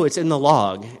like, "Oh, it's in the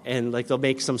log," and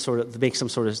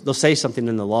they'll say something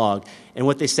in the log, and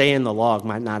what they say in the log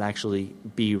might not actually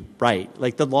be right.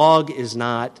 Like, the log is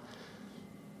not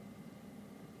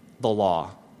the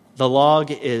law. The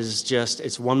log is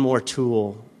it's one more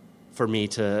tool for me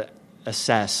to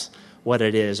assess what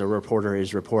it is a reporter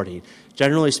is reporting.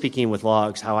 Generally speaking, with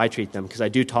logs, how I treat them, because I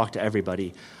do talk to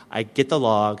everybody, I get the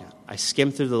log, I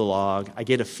skim through the log, I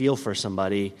get a feel for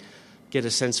somebody, get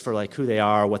a sense for who they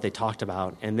are, what they talked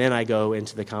about, and then I go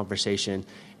into the conversation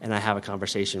and I have a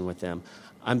conversation with them.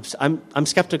 I'm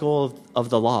skeptical of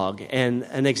the log, and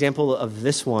an example of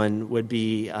this one would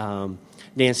be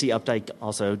Nancy Updike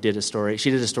also did a story.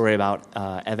 She did a story about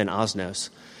Evan Osnos,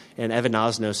 and Evan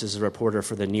Osnos is a reporter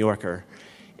for The New Yorker,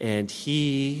 and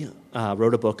he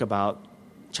wrote a book about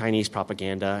Chinese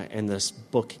propaganda, and this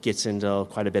book gets into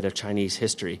quite a bit of Chinese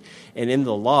history. And in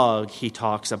the log, he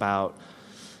talks about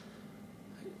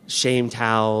shame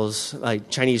towels, like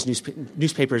Chinese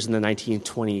newspapers in the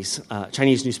 1920s,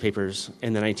 Chinese newspapers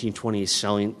in the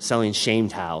 1920s selling shame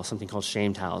towels, something called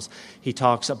shame towels. He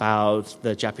talks about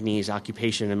the Japanese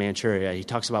occupation in Manchuria. He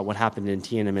talks about what happened in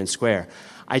Tiananmen Square.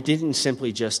 I didn't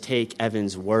simply just take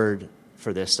Evan's word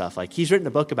for this stuff. Like, he's written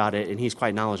a book about it, and he's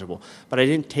quite knowledgeable. But I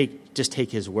didn't just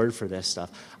take his word for this stuff.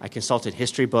 I consulted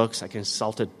history books. I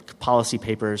consulted policy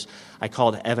papers. I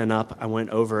called Evan up. I went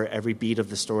over every beat of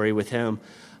the story with him.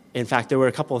 In fact, there were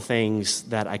a couple of things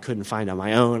that I couldn't find on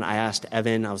my own. I asked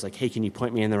Evan, I was like, hey, can you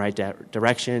point me in the right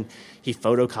direction? He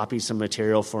photocopied some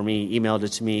material for me, emailed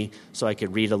it to me so I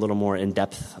could read a little more in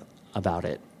depth about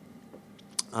it.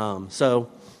 So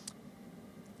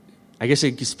I guess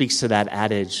it speaks to that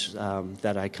adage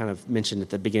that I kind of mentioned at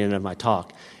the beginning of my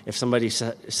talk. If somebody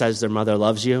says their mother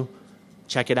loves you,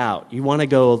 check it out. You want to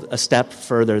go a step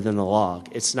further than the log.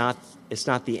 It's not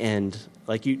the end.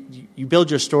 Like, you build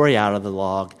your story out of the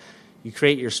log, you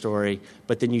create your story,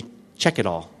 but then you check it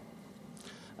all.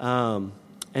 And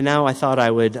now I thought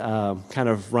I would kind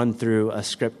of run through a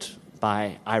script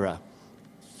by Ira.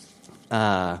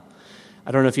 I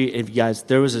don't know if you guys,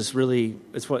 there was this really,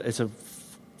 it's a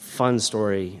fun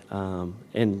story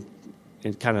and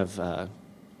kind of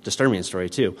disturbing story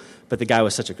too. But the guy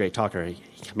was such a great talker, he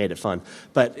made it fun.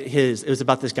 But it was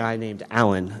about this guy named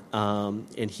Alan,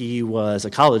 and he was a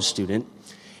college student,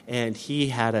 and he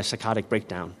had a psychotic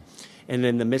breakdown. And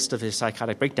in the midst of his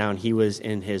psychotic breakdown, he was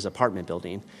in his apartment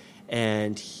building,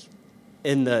 and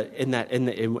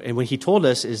and what he told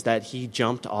us is that he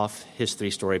jumped off his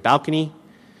 3-story balcony,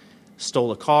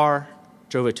 stole a car,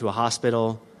 drove it to a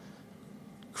hospital,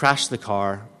 crashed the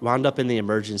car, wound up in the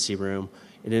emergency room,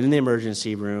 and in the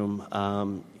emergency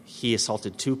room, he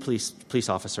assaulted 2 police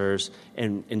officers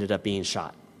and ended up being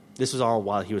shot. This was all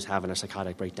while he was having a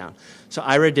psychotic breakdown. So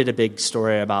Ira did a big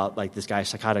story about like this guy's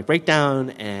psychotic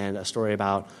breakdown and a story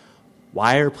about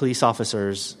why are police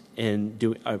officers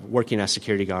working as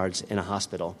security guards in a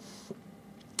hospital.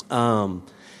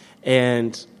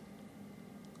 And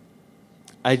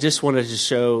I just wanted to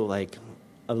show like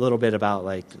a little bit about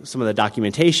like some of the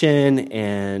documentation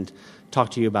and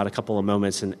talk to you about a couple of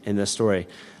moments in this story.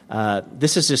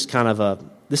 This is just kind of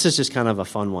a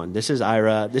fun one. This is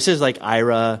Ira. This is like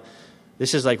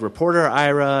reporter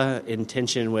Ira in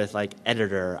tension with like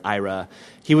editor Ira.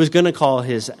 He was going to call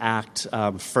his act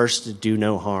First Do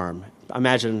No Harm. I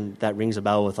imagine that rings a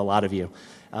bell with a lot of you.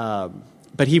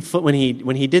 But when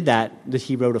he did that,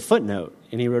 he wrote a footnote,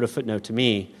 and he wrote a footnote to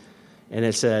me, and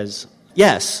it says,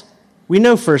 "Yes, we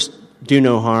know First Do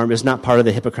No Harm is not part of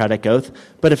the Hippocratic Oath,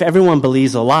 but if everyone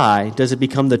believes a lie, does it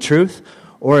become the truth,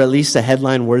 or at least a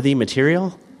headline-worthy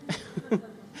material?"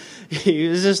 It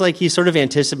was just like he's sort of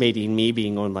anticipating me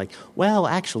being on like, well,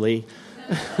 actually.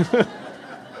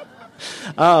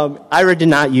 Ira did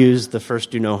not use the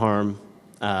First Do No Harm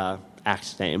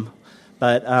act name.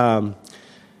 But so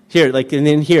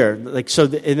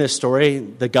in this story,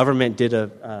 the government did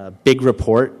a big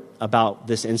report about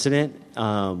this incident,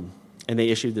 and they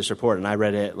issued this report, and I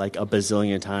read it like a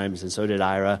bazillion times, and so did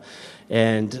Ira.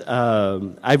 And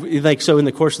so in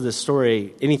the course of this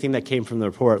story, anything that came from the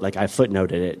report, like I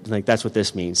footnoted it. Like, that's what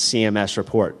this means, CMS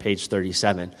report, page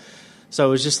 37. So it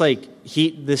was just like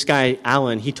this guy,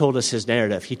 Alan, he told us his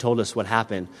narrative. He told us what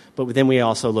happened. But then we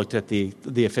also looked at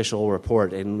the official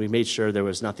report, and we made sure there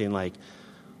was nothing like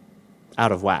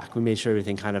out of whack. We made sure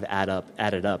everything kind of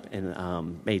added up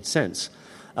and made sense.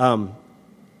 And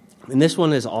this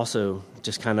one is also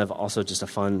just a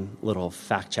fun little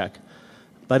fact check.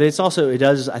 But it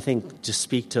does, I think, just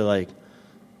speak to like,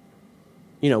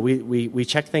 we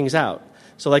check things out.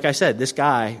 So like I said, this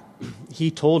guy,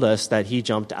 he told us that he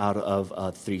jumped out of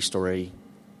off a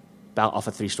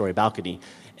 3-story balcony,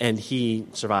 and he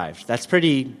survived. That's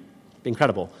pretty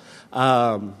incredible.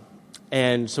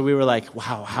 And so we were like,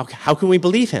 wow, how can we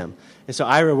believe him? And so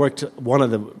Ira worked one of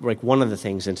the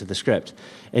things into the script.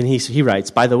 And he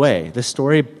writes, "By the way, this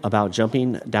story about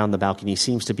jumping down the balcony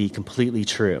seems to be completely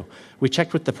true. We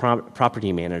checked with the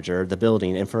property manager of the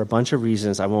building, and for a bunch of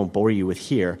reasons I won't bore you with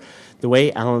here, the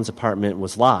way Alan's apartment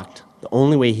was locked, the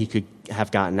only way he could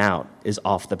have gotten out is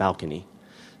off the balcony."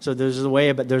 So there's a way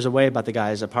about the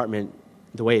guy's apartment,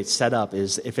 the way it's set up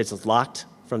is if it's locked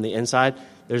from the inside,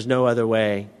 there's no other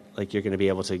way like you're going to be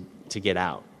able to get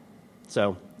out.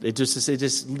 So it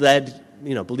just led,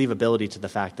 believability to the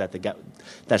fact that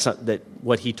that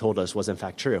what he told us was in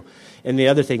fact true. And the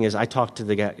other thing is, I talked to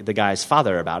the guy's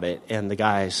father about it, and the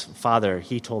guy's father,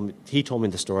 he told me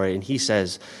the story, and he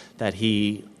says that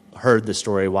he heard the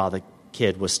story while the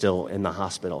kid was still in the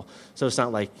hospital. So it's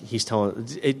not like he's telling.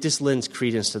 It just lends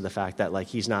credence to the fact that like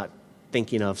he's not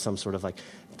thinking of some sort of like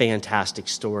fantastic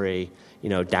story,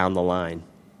 down the line.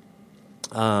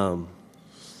 And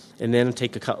then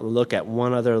take a look at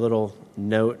one other little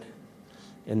note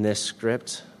in this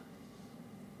script.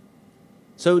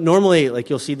 So normally, like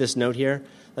you'll see this note here,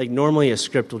 like normally a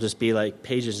script will just be like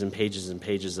pages and pages and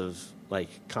pages of like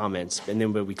comments, and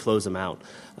then we close them out.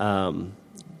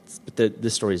 But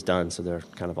this story's done, so they're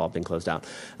kind of all been closed out.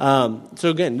 So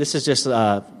again, this is just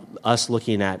us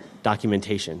looking at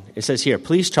documentation. It says here,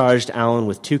 police charged Allen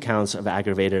with 2 counts of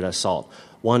aggravated assault,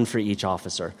 1 for each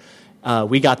officer.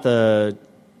 We got the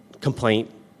complaint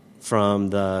from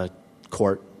the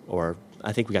court, or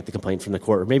I think we got the complaint from the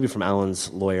court, or maybe from Allen's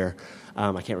lawyer.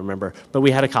 I can't remember. But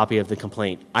we had a copy of the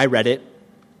complaint. I read it.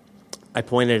 I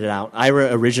pointed it out.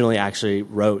 Ira originally actually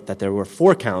wrote that there were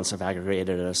 4 counts of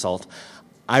aggravated assault.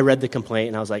 I read the complaint,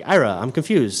 and I was like, Ira, I'm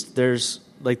confused. There's,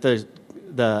 like, the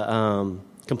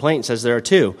complaint says there are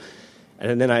 2.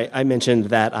 And then I mentioned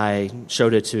that I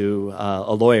showed it to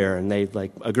a lawyer, and they,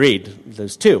 like, agreed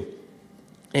there's 2.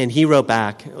 And he wrote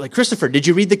back, like, Christopher, did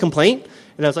you read the complaint?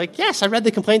 And I was like, yes, I read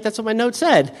the complaint. That's what my note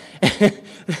said. I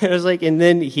was like, and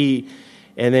then he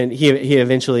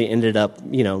eventually ended up,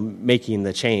 making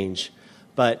the change.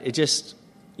 But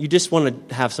you just want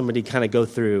to have somebody kind of go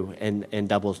through and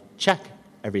double check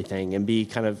everything and be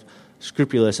kind of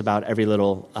scrupulous about every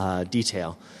little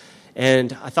detail.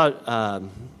 And I thought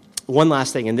one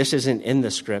last thing, and this isn't in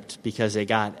the script because it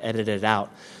got edited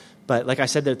out. But like I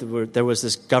said, there was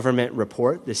this government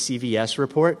report, the CVS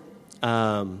report.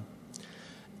 And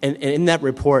in that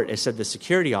report, it said the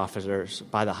security officers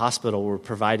by the hospital were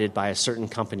provided by a certain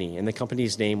company, and the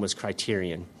company's name was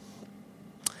Criterion.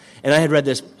 And I had read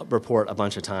this report a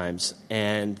bunch of times,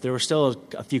 and there were still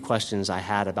a few questions I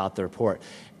had about the report.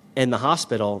 In the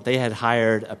hospital, they had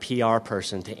hired a PR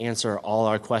person to answer all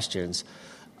our questions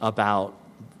about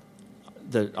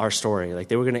our story. Like,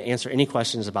 they were going to answer any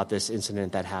questions about this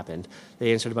incident that happened.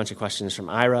 They answered a bunch of questions from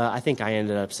Ira. I think I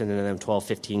ended up sending them 12,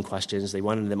 15 questions. They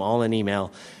wanted them all in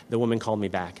email. The woman called me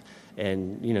back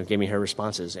and, gave me her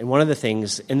responses. And one of the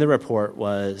things in the report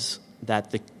was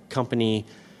that the company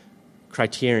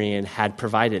Criterion had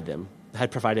provided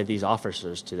these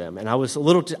officers to them. And I was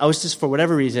just, for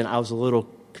whatever reason, I was a little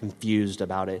confused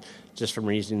about it just from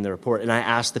reading the report. And I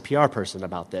asked the PR person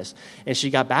about this, and she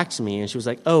got back to me, and she was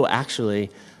like, oh, actually,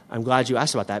 I'm glad you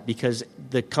asked about that, because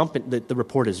the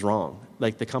report is wrong.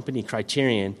 Like, the company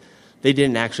Criterion, they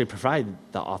didn't actually provide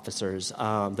the officers.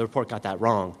 The report got that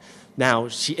wrong. Now,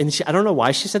 I don't know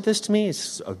why she said this to me.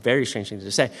 It's a very strange thing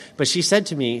to say. But she said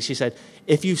to me,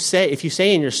 if you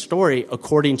say in your story,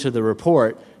 according to the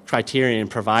report, Criterion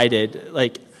provided,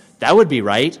 like, that would be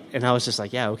right. And I was just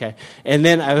like, yeah, okay. And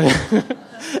then I was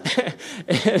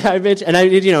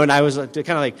kind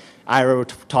of like, Ira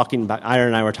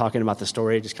and I were talking about the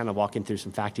story, just kind of walking through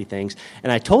some facty things.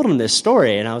 And I told him this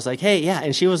story, and I was like, hey, yeah.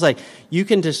 And she was like, you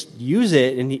can just use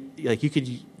it, and you could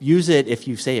use it if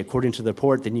you say according to the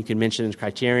report, then you can mention the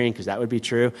Criterion, because that would be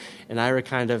true. And Ira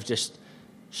kind of just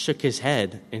shook his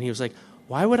head, and he was like,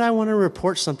 why would I want to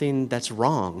report something that's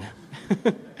wrong?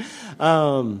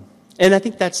 And I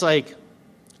think that's like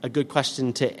a good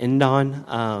question to end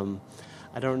on.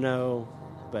 I don't know,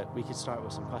 but we could start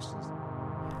with some questions.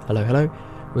 Hello.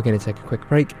 We're going to take a quick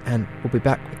break, and we'll be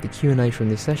back with the Q&A from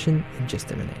this session in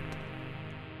just a minute.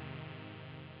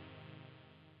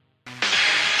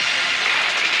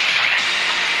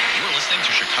 You're listening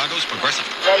to Chicago's Progressive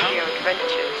Radio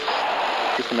Adventures.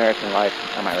 This American Life.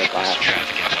 Am I right, Bob?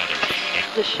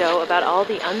 The show about all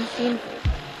the unseen.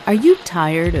 Are you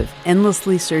tired of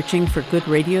endlessly searching for good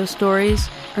radio stories?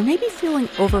 Or maybe feeling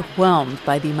overwhelmed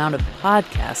by the amount of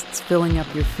podcasts filling up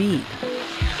your feed?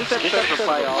 This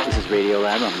is Radio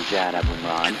Lab. I'm Jad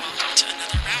Abumrad.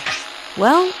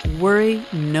 Well, worry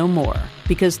no more,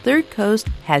 because Third Coast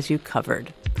has you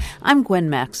covered. I'm Gwen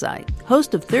Macsai,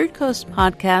 host of Third Coast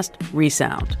podcast,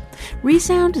 Resound.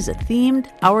 Resound is a themed,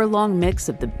 hour-long mix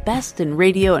of the best in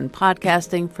radio and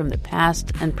podcasting from the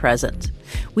past and present.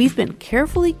 We've been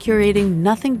carefully curating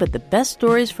nothing but the best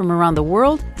stories from around the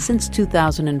world since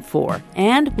 2004,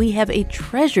 and we have a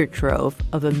treasure trove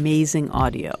of amazing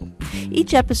audio.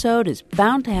 Each episode is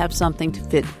bound to have something to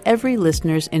fit every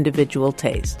listener's individual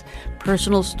taste.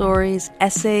 Personal stories,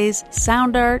 essays,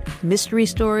 sound art, mystery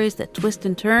stories that twist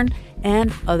and turn,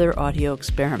 and other audio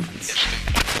experiments.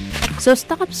 So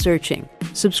stop searching.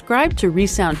 Subscribe to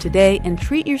Resound today and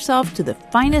treat yourself to the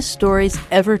finest stories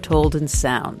ever told in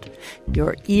sound.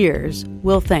 Your ears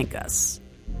will thank us.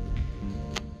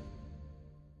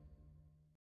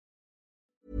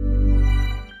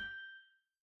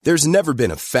 There's never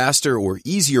been a faster or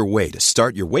easier way to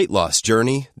start your weight loss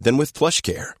journey than with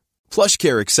PlushCare.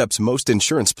 PlushCare accepts most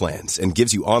insurance plans and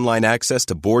gives you online access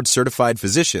to board-certified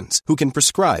physicians who can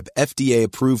prescribe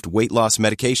FDA-approved weight loss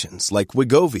medications like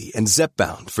Wegovy and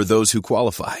Zepbound for those who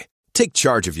qualify. Take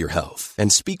charge of your health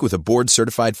and speak with a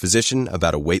board-certified physician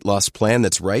about a weight loss plan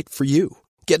that's right for you.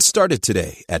 Get started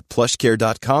today at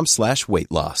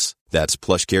plushcare.com/weight loss. That's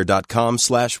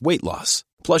plushcare.com/weight loss.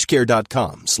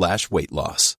 plushcare.com/weight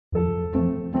loss.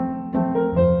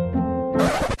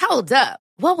 Hold up.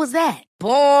 What was that?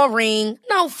 Boring.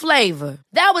 No flavor.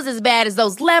 That was as bad as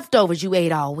those leftovers you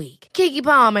ate all week. Keke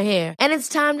Palmer here, and it's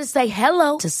time to say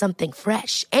hello to something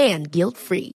fresh and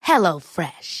guilt-free. Hello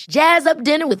Fresh. Jazz up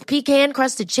dinner with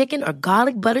pecan-crusted chicken or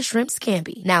garlic butter shrimp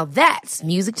scampi. Now that's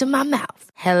music to my mouth.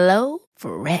 Hello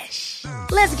Fresh.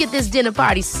 Let's get this dinner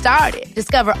party started.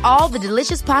 Discover all the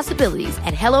delicious possibilities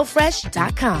at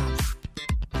HelloFresh.com.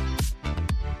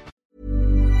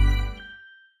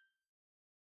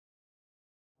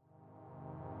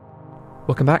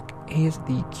 Welcome back. Here's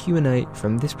the Q&A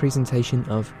from this presentation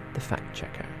of The Fact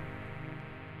Checker.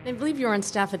 I believe you were on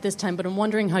staff at this time, but I'm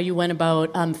wondering how you went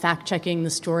about fact-checking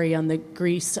the story on the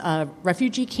Greece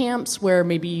refugee camps, where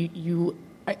maybe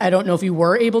I don't know if you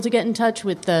were able to get in touch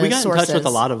with the sources. We got in touch with a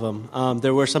lot of them.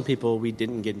 There were some people we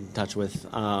didn't get in touch with,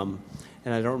 and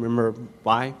I don't remember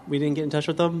why we didn't get in touch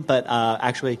with them, but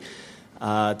actually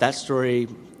that story,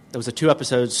 it was a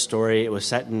 2-episode story. It was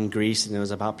set in Greece, and it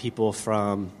was about people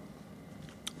from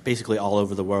basically all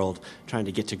over the world trying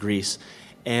to get to Greece.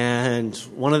 And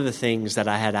one of the things that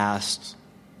I had asked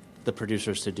the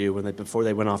producers to do before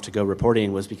they went off to go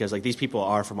reporting was because these people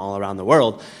are from all around the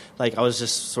world. I was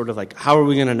just sort of how are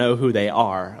we going to know who they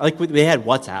are? They had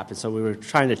WhatsApp, and so we were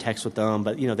trying to text with them,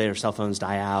 but their cell phones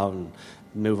die out and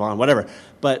move on, whatever.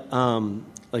 But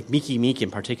Miki Meek in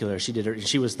particular,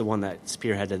 she was the one that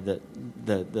spearheaded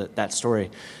that story.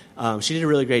 She did a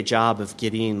really great job of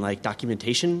getting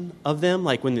documentation of them.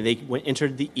 When they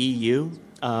entered the EU,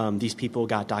 these people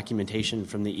got documentation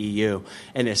from the EU,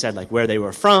 and it said where they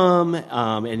were from,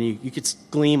 and you could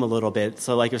glean a little bit.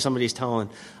 So if somebody's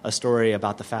telling a story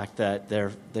about the fact that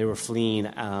they were fleeing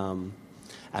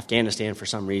Afghanistan for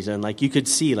some reason, you could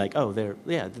see it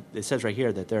says right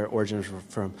here that their origins were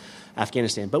from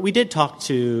Afghanistan. But we did talk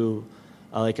to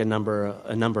a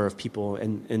number of people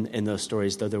in those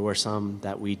stories, though there were some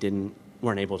that we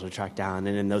weren't able to track down,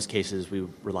 and in those cases we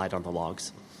relied on the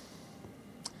logs.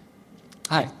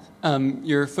 Hi.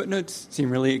 Your footnotes seem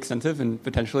really extensive and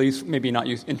potentially maybe not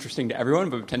interesting to everyone,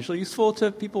 but potentially useful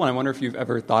to people. And I wonder if you've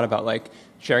ever thought about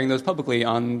sharing those publicly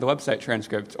on the website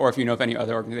transcripts, or if you know of any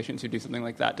other organizations who do something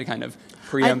like that to kind of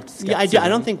preempt. I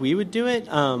don't think we would do it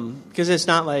because it's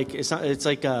not. I just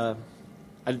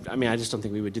don't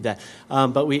think we would do that.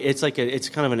 But it's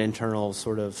kind of an internal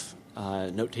sort of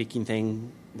note-taking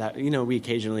thing that we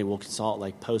occasionally will consult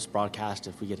post-broadcast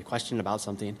if we get a question about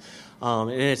something,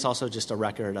 and it's also just a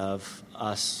record of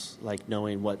us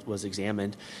knowing what was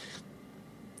examined.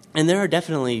 And there are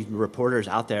definitely reporters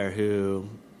out there who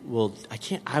will.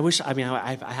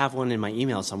 I have one in my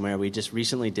email somewhere. We just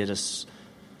recently did a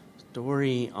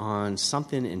story on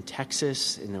something in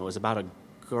Texas, and it was about a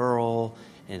girl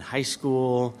in high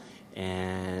school,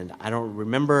 and I don't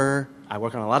remember. I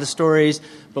work on a lot of stories,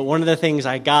 but one of the things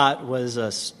I got was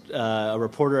a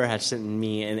reporter had sent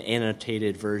me an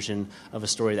annotated version of a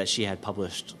story that she had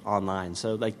published online.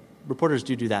 So reporters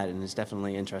do that, and it's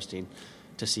definitely interesting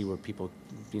to see where people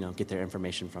get their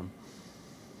information from.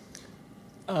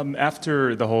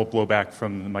 After the whole blowback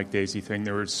from the Mike Daisey thing,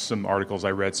 there were some articles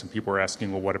I read. Some people were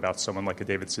asking, well, what about someone like a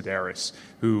David Sedaris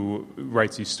who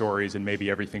writes these stories and maybe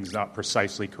everything's not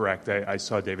precisely correct? I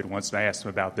saw David once and I asked him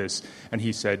about this, and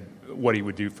he said what he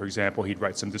would do, for example, he'd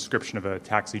write some description of a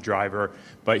taxi driver,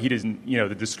 but he doesn't,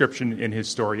 the description in his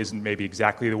story isn't maybe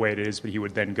exactly the way it is, but he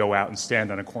would then go out and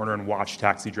stand on a corner and watch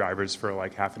taxi drivers for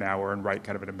half an hour and write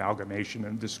kind of an amalgamation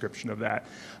and description of that.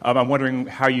 I'm wondering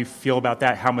how you feel about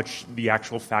that, how much the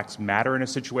actual facts matter in a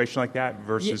situation like that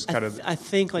versus I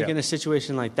think in a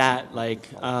situation like that,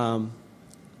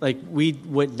 we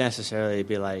wouldn't necessarily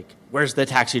be like, where's the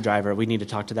taxi driver? We need to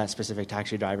talk to that specific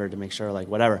taxi driver to make sure, like,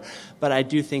 whatever. But I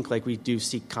do think, like, we do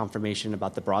seek confirmation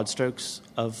about the broad strokes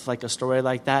of, like, a story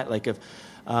like that. Like, if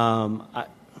I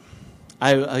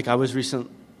was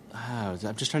recent.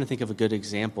 I'm just trying to think of a good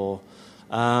example.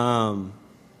 Like,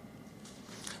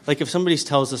 if somebody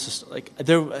tells us, like,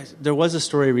 there was a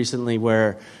story recently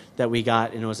that we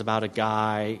got, and it was about a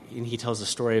guy, and he tells a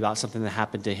story about something that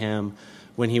happened to him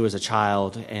when he was a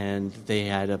child, and they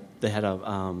had a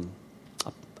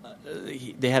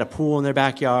pool in their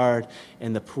backyard,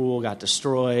 and the pool got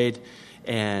destroyed,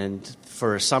 and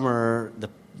for a summer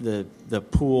the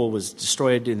pool was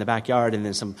destroyed in the backyard, and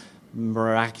then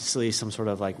miraculously some sort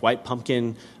of like white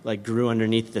pumpkin like grew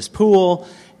underneath this pool,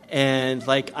 and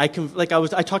I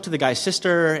talked to the guy's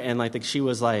sister, and like she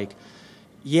was like,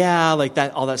 yeah, like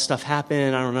that, all that stuff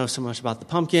happened. I don't know so much about the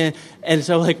pumpkin. And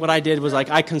so, like, what I did was, like,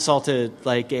 I consulted,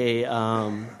 like, I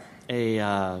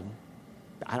don't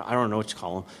know what you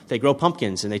call them. They grow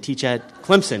pumpkins, and they teach at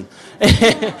Clemson.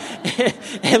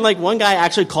 And, like, one guy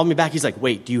actually called me back. He's like,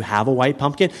 wait, do you have a white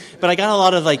pumpkin? But I got a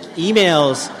lot of, like,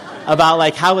 emails about,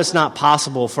 like, how it's not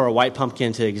possible for a white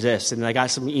pumpkin to exist. And I got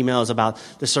some emails about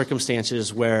the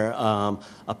circumstances where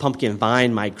a pumpkin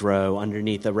vine might grow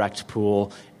underneath a wrecked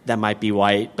pool that might be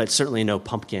white, but certainly no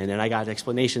pumpkin. And I got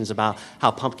explanations about how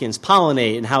pumpkins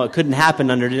pollinate and how it couldn't happen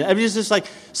underneath. I mean, it's just like,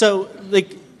 so,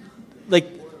 like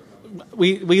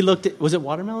we looked at, was it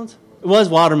watermelons? It was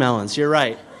watermelons. You're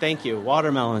right. Thank you.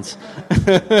 Watermelons.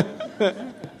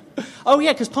 Oh,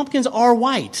 yeah, because pumpkins are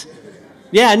white.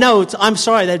 Yeah, no, I'm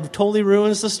sorry. That totally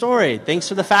ruins the story. Thanks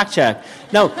for the fact check.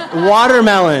 No,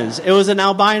 watermelons. It was an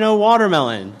albino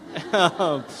watermelon.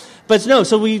 But no,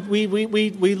 so we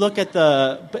look at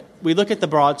the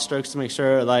broad strokes to make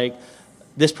sure, like,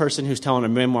 this person who's telling a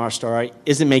memoir story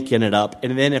isn't making it up.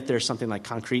 And then if there's something like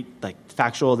concrete, like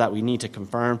factual, that we need to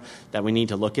confirm, that we need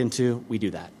to look into, we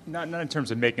do that. Not in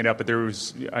terms of making it up, but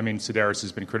Sedaris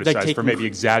has been criticized for maybe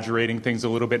exaggerating things a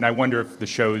little bit. And I wonder if the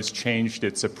show's changed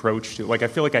its approach to, like, I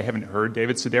feel like I haven't heard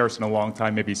David Sedaris in a long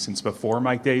time, maybe since before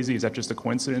Mike Daisey. Is that just a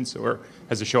coincidence, or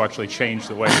has the show actually changed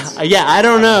the way it's... Yeah, I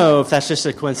don't know if that's just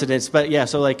a coincidence, but yeah,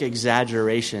 so like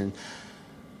exaggeration.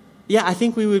 Yeah, I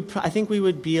think we'd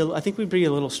be a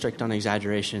little strict on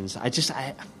exaggerations. I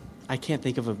can't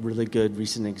think of a really good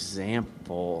recent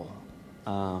example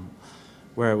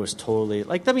where it was totally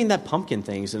like, I mean, that pumpkin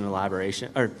thing is an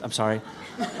elaboration, or I'm sorry,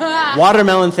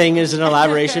 watermelon thing is an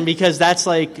elaboration, because that's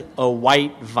like a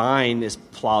white vine is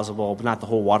plausible, but not the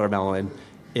whole watermelon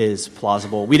is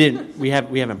plausible. We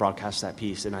haven't broadcast that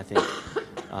piece, and I think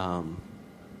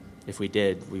if we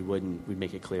did, we'd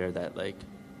make it clear that, like,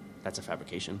 that's a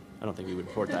fabrication. I don't think we would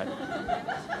report that.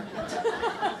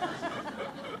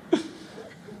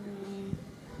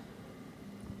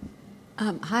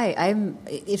 Hi.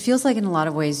 It feels like in a lot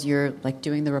of ways you're like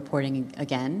doing the reporting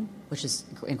again, which is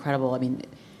incredible. I mean,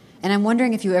 and I'm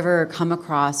wondering if you ever come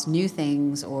across new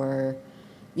things, or,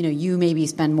 you know, you maybe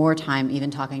spend more time even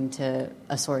talking to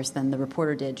a source than the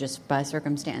reporter did just by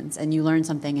circumstance, and you learn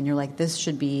something and you're like, this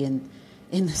should be in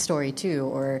the story too,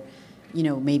 or, you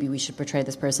know, maybe we should portray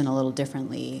this person a little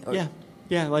differently. Or...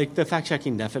 Yeah, like the fact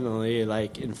checking definitely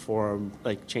like inform,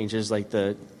 like changes like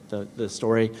the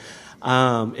story.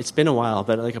 It's been a while,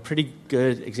 but like a pretty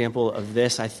good example of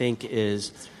this, I think,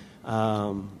 is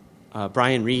Brian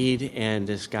Reed and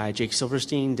this guy Jake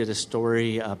Silverstein did a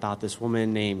story about this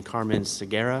woman named Carmen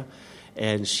Segarra,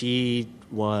 and she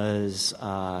was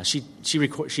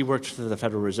she worked for the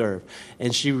Federal Reserve,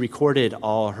 and she recorded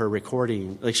all her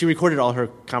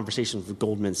conversations with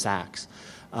Goldman Sachs,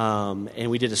 and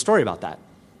we did a story about that.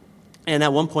 And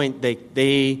at one point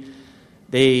they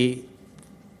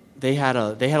had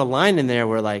a line in there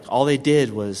where, like, all they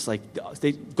did was, like,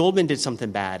 Goldman did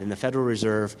something bad, and the Federal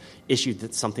Reserve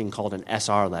issued something called an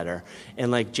SR letter,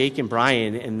 and like Jake and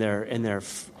Brian in their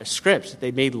script,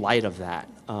 they made light of that.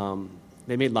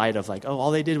 They made light of, like, oh,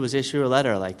 all they did was issue a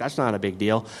letter. Like, that's not a big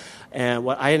deal. And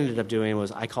what I ended up doing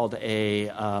was I had a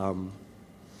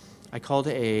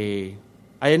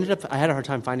hard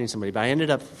time finding somebody, but I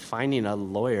ended up finding a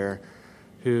lawyer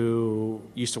who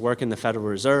used to work in the Federal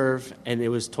Reserve, and it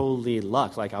was totally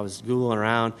luck. Like, I was Googling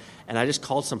around, and I just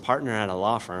called some partner at a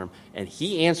law firm, and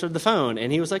he answered the phone,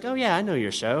 and he was like, oh, yeah, I know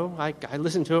your show. I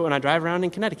listen to it when I drive around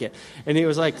in Connecticut. And he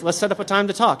was like, let's set up a time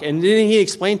to talk. And then he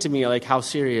explained to me, like, how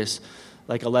serious,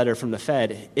 like, a letter from the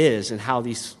Fed is and how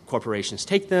these corporations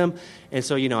take them. And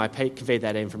so, you know, I conveyed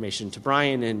that information to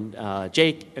Brian and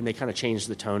Jake, and they kind of changed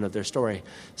the tone of their story.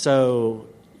 So,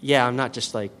 yeah, I'm not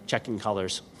just, like, checking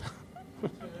colors.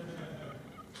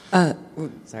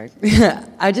 Sorry.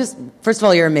 First of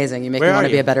all, you're amazing. You make me want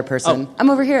to be a better person. Oh. I'm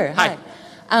over here. Hi.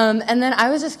 And then I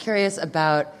was just curious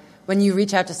about when you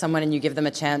reach out to someone and you give them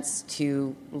a chance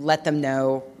to let them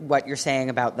know what you're saying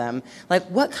about them, like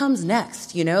what comes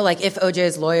next, you know? Like if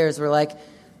OJ's lawyers were like,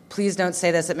 please don't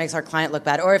say this, it makes our client look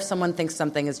bad. Or if someone thinks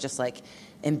something is just like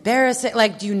embarrassing,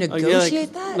 like do you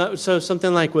negotiate that? No, so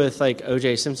something like with like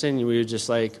OJ Simpson, we would just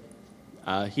like,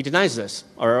 he denies this,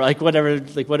 or like whatever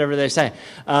they say.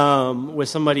 With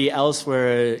somebody else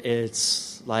where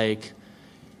it's like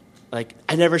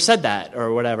I never said that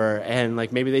or whatever, and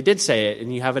like maybe they did say it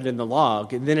and you have it in the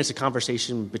log, and then it's a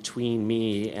conversation between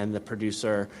me and the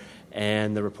producer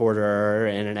and the reporter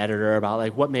and an editor about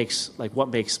like what makes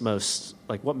most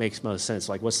sense,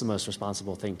 like what's the most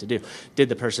responsible thing to do. Did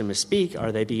the person misspeak?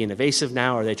 Are they being evasive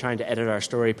now? Are they trying to edit our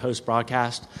story post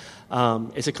broadcast?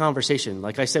 It's a conversation.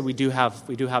 Like I said, we do have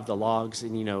the logs,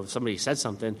 and if somebody said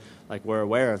something, like we're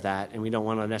aware of that, and we don't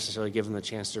want to necessarily give them the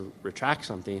chance to retract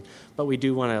something, but we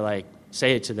do want to like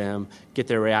say it to them, get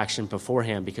their reaction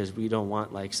beforehand, because we don't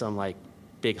want like some like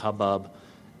big hubbub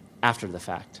after the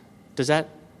fact. Does that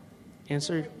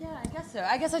answer? Yeah, I guess so.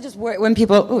 I guess I just worry when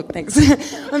people. Thanks.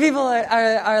 When people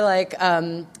are like,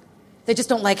 they just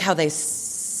don't like how they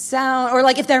sound, or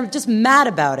like if they're just mad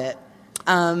about it.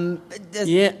 I don't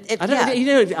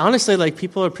know. Honestly, like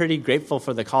people are pretty grateful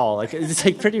for the call. Like it's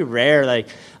like pretty rare. Like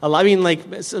I mean,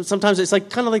 like sometimes it's like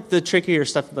kind of like the trickier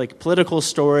stuff, like political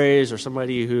stories or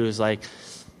somebody who's like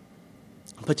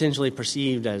potentially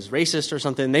perceived as racist or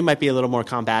something. They might be a little more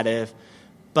combative.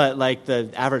 But, like,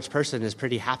 the average person is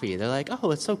pretty happy. They're like,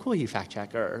 oh, it's so cool you fact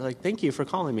check, or, like, thank you for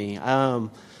calling me. But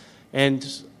in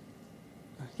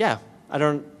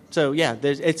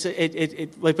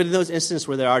those instances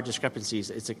where there are discrepancies,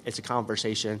 it's a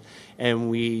conversation, and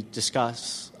we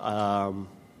discuss,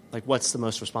 like, what's the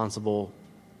most responsible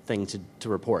thing to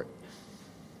report.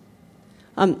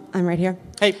 I'm right here.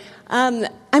 Hey.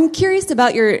 I'm curious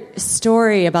about your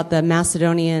story about the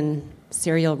Macedonian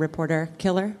serial reporter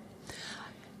killer.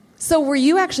 So were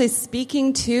you actually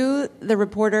speaking to the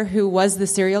reporter who was the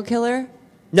serial killer?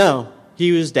 No,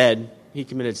 he was dead. He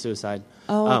committed suicide.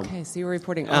 Oh, okay. So you were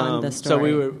reporting on the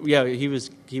story. So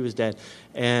he was dead.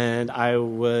 And I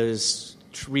was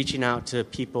reaching out to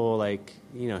people like,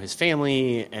 his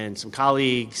family and some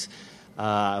colleagues.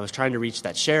 I was trying to reach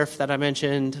that sheriff that I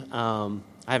mentioned. I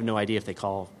have no idea if they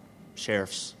call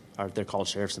sheriffs, or they're called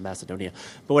sheriffs in Macedonia,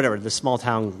 but whatever, the small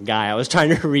town guy. I was trying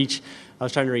to reach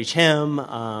him,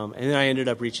 and then I ended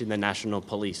up reaching the National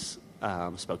Police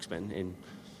spokesman, and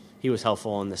he was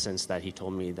helpful in the sense that he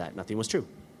told me that nothing was true.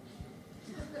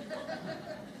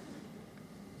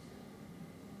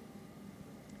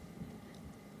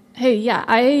 Hey, yeah,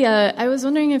 I was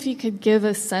wondering if you could give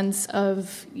a sense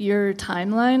of your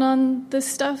timeline on this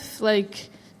stuff. Like,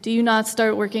 do you not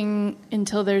start working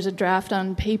until there's a draft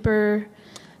on paper?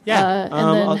 Yeah.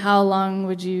 And then how long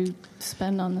would you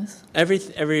spend on this?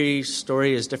 Every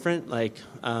story is different. Like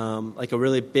a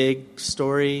really big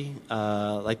story.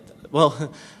 The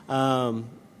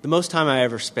most time I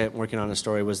ever spent working on a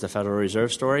story was the Federal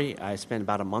Reserve story. I spent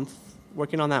about a month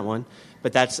working on that one,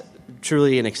 but that's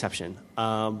truly an exception.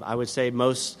 I would say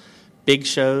most big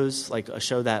shows, like a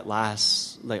show that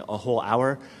lasts like a whole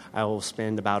hour, I will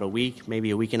spend about a week, maybe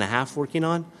a week and a half working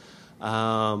on,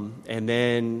 and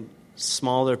then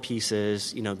smaller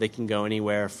pieces, they can go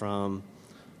anywhere from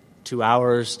 2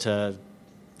 hours to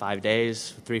 5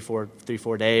 days,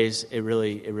 3-4 days. It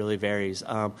really varies.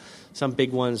 Some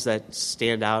big ones that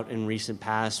stand out in recent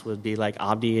past would be like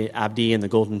Abdi and the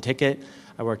Golden Ticket.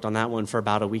 I worked on that one for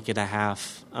about a week and a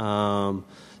half.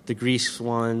 The Greece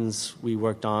ones we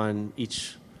worked on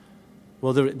each.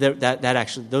 Well, that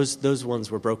actually those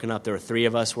ones were broken up. There were 3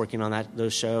 of us working on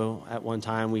those show at one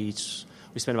time. We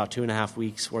spent about 2.5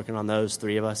 weeks working on those,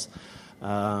 3 of us.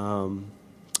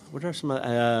 What are some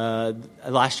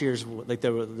last year's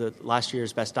the last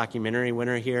year's best documentary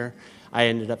winner here? I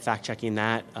ended up fact checking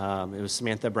that. It was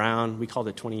Samantha Brown. We called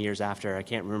it 20 Years After. I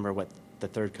can't remember what the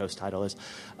Third Coast title is.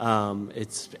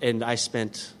 I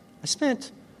spent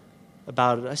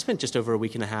just over a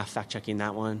week and a half fact checking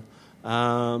that one.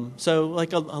 So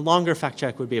like a longer fact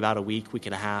check would be about a week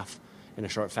and a half, and a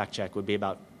short fact check would be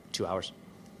about 2 hours.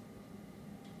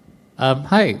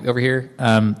 Hi, over here.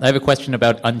 I have a question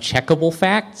about uncheckable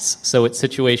facts. So it's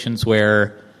situations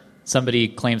where somebody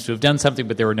claims to have done something,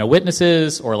 but there were no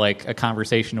witnesses, or like a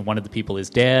conversation of one of the people is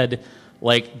dead.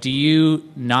 Like, do you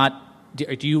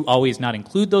always not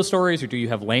include those stories, or do you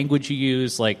have language you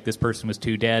use, like this person was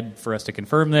too dead for us to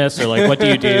confirm this, or like what do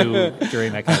you do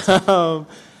during that kind of stuff?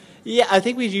 Yeah, I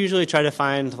think we usually try to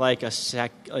find like I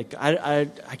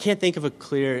can't think of a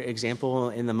clear example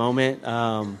in the moment.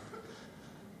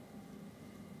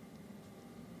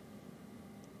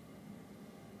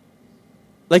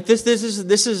 Like this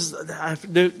is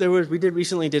we did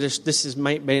recently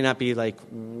may not be like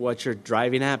what you're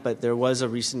driving at, but there was a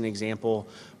recent example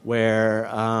where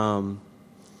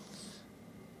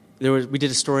we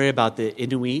did a story about the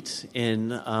Inuit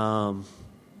in I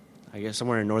guess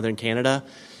somewhere in northern Canada,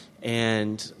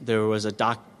 and there was a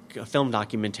film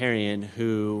documentarian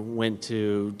who went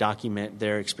to document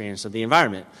their experience of the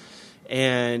environment,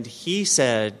 and he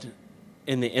said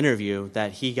in the interview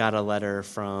that he got a letter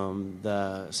from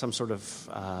some sort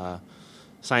of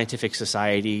scientific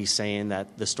society saying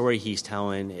that the story he's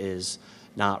telling is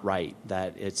not right,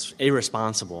 that it's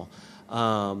irresponsible.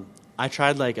 I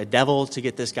tried like a devil to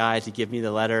get this guy to give me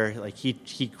the letter. Like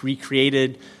he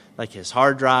recreated like his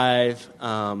hard drive.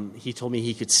 He told me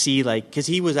he could see like, because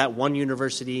he was at one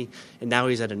university and now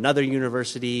he's at another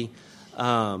university,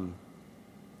 and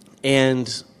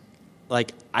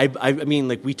like I mean,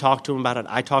 like we talked to him about it.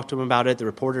 I talked to him about it. The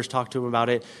reporters talked to him about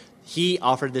it. He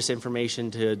offered this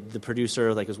information to the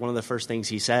producer. Like it was one of the first things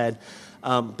he said.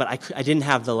 But I didn't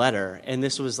have the letter, and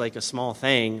this was like a small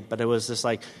thing. But it was just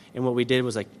like, and what we did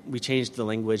was like we changed the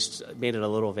language, made it a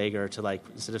little vaguer to like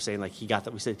instead of saying like he got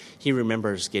that, we said he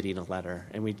remembers getting a letter,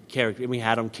 and we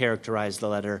had him characterize the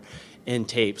letter in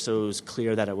tape, so it was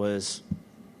clear that it was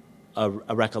a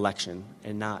recollection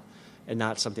and not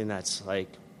something that's like.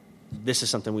 This is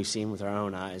something we've seen with our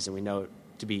own eyes, and we know it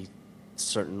to be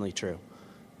certainly true.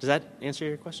 Does that answer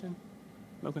your question?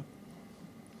 Okay.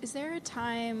 Is there a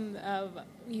time of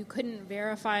you couldn't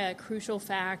verify a crucial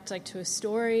fact, like to a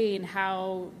story, and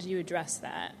how do you address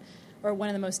that? Or one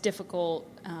of the most difficult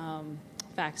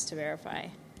facts to verify?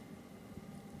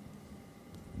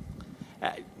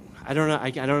 I don't know. I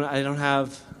don't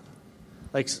have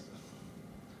like.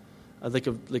 I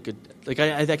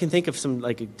can think of some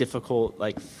like difficult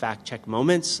like fact check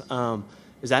moments. Would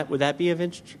that be of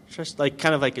interest? Like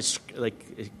kind of like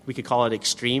we could call it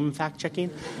extreme fact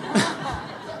checking.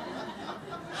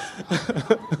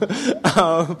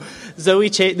 Zoe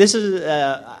Chase.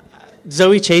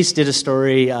 Zoe Chase did a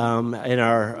story in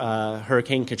our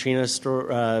Hurricane Katrina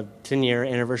 10-year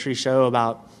anniversary show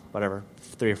about 2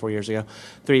 years ago,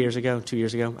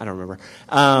 I don't remember,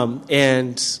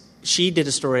 and. She did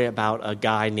a story about a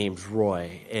guy named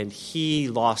Roy, and he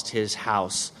lost his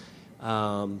house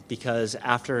because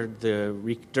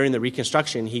during the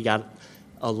reconstruction, he got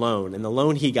a loan, and the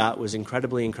loan he got was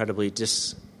incredibly, incredibly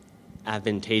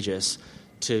disadvantageous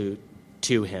to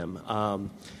him.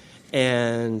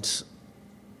 And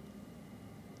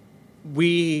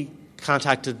we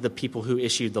contacted the people who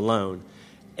issued the loan,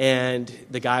 and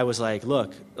the guy was like,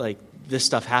 "Look, like this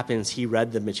stuff happens." He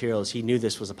read the materials. He knew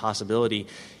this was a possibility.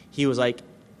 He was like,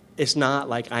 it's not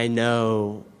like I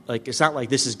know, like, it's not like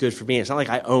this is good for me. It's not like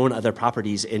I own other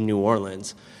properties in New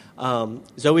Orleans.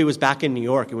 Zoe was back in New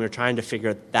York, and we were trying to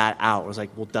figure that out. I was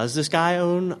like, well, does this guy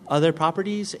own other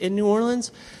properties in New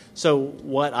Orleans? So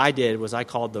what I did was I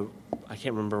called I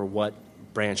can't remember what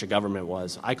branch of government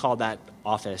was. I called that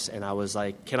office, and I was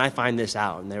like, can I find this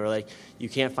out? And they were like, you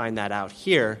can't find that out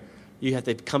here. You have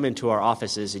to come into our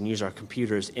offices and use our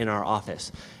computers in our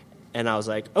office. And I was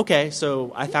like, okay.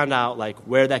 So I found out like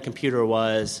where that computer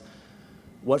was,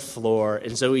 what floor,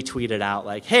 and Zoe tweeted out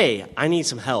like, hey, I need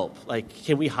some help. Like,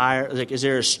 can we hire, like, is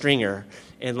there a stringer?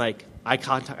 And like, I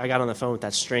got on the phone with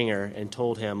that stringer and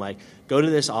told him like, go to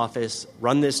this office,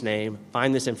 run this name,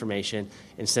 find this information,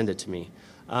 and send it to me.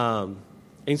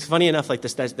 And it's funny enough, like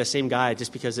the same guy,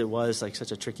 just because it was like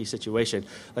such a tricky situation,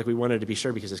 like we wanted to be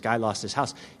sure because this guy lost his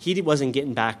house. He wasn't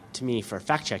getting back to me for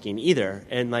fact checking either.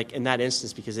 And like in that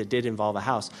instance, because it did involve a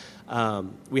house,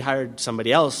 we hired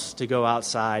somebody else to go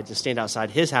outside, to stand outside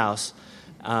his house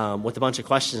with a bunch of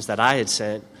questions that I had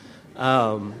sent.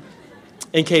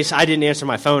 In case I didn't answer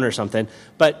my phone or something.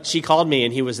 But she called me,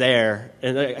 and he was there.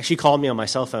 And she called me on my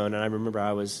cell phone, and I remember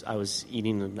I was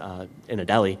eating in a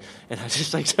deli, and I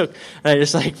just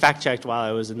fact checked while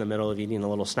I was in the middle of eating a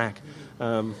little snack.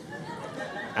 I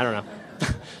don't know.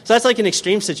 So that's like an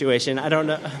extreme situation. I don't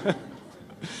know.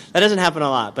 That doesn't happen a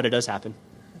lot, but it does happen.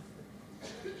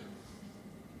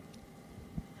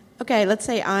 Okay, let's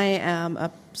say I am a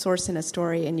source in a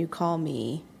story, and you call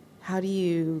me. How do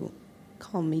you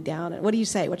calm me down? What do you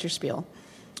say? What's your spiel?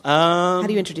 How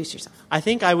do you introduce yourself? I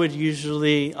think I would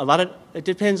usually, it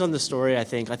depends on the story, I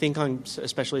think. I think on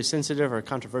especially sensitive or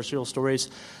controversial stories,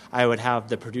 I would have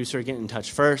the producer get in touch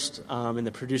first, and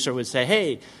the producer would say,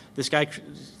 hey, this guy,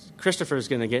 Christopher, is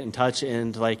going to get in touch,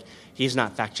 and like he's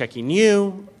not fact-checking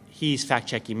you, he's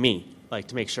fact-checking me. like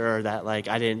to make sure that like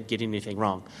I didn't get anything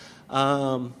wrong.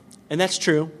 And that's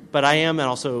true, but I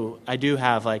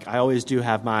always do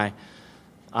have my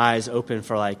eyes open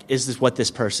for like, is this what this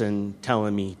person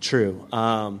telling me true?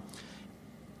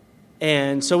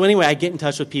 And so anyway, I get in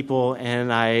touch with people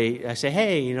and I say,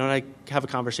 hey, and I have a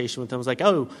conversation with them. I was like,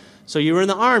 oh, so you were in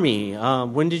the Army.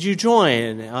 When did you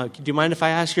join? Do you mind if I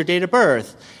ask your date of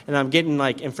birth? And I'm getting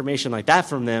like information like that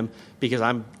from them because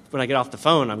when I get off the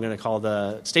phone, I'm going to call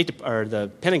the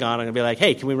the Pentagon. I'm going to be like,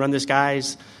 hey, can we run this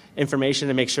guy's information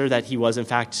to make sure that he was in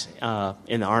fact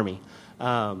in the Army?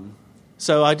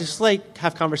 So I just like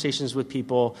have conversations with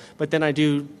people, but then I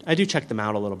do check them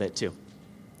out a little bit too.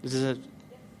 This is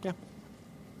yeah.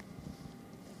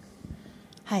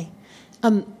 Hi.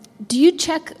 Do you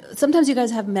check? Sometimes you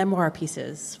guys have memoir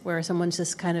pieces where someone's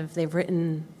just kind of they've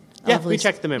written. Yeah, we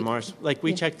check the memoirs. Like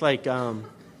we checked like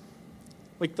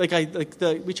we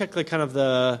checked like kind of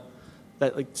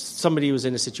that like somebody was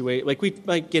in a situation. Like we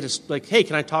might get hey,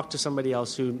 can I talk to somebody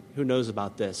else who knows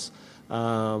about this?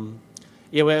 Yeah,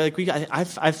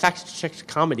 I've fact checked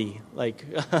comedy, like,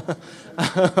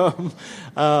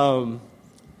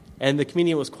 and the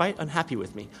comedian was quite unhappy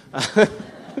with me.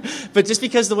 But just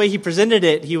because the way he presented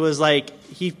it,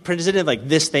 he presented like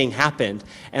this thing happened,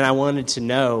 and I wanted to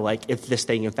know like if this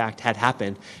thing in fact had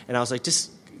happened, and I was like,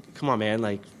 just come on, man,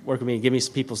 like work with me, give me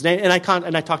some people's name, and I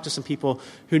talked to some people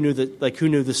who knew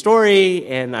the story,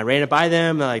 and I ran it by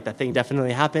them, like that thing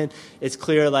definitely happened. It's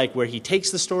clear like where he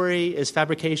takes the story is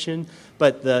fabrication,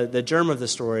 but the germ of the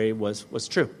story was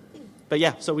true. But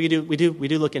yeah, so we do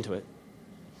look into it.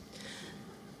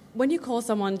 When you call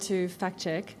someone to fact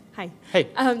check, hi. Hey.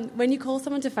 When you call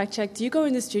someone to fact check, do you go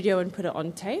in the studio and put it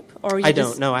on tape, or you I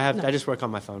don't. No, I have. No. I just work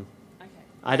on my phone. Okay.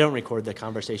 I don't record the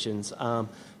conversations.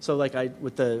 So like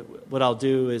what I'll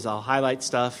do is I'll highlight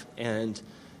stuff, and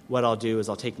what I'll do is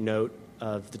I'll take note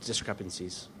of the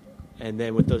discrepancies, and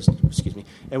then with those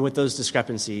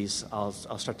discrepancies, I'll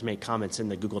start to make comments in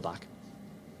the Google Doc.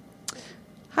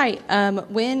 Hi.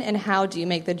 When and how do you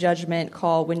make the judgment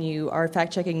call when you are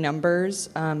fact-checking numbers?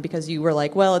 Because you were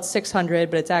like, well, it's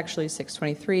 600, but it's actually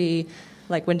 623.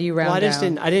 Like, when do you round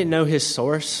down? I didn't know his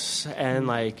source, and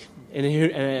like,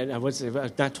 and I was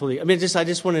not totally. I mean, I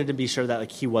just wanted to be sure that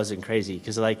like he wasn't crazy,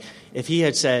 because like if he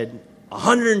had said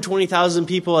 120,000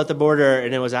 people at the border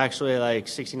and it was actually like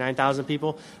 69,000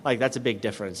 people, like that's a big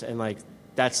difference, and like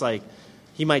that's like.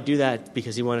 He might do that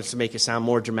because he wanted to make it sound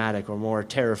more dramatic or more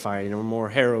terrifying or more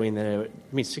harrowing than it.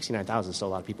 I mean, 69,000 is still a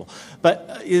lot of people,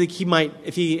 but he might,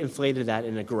 if he inflated that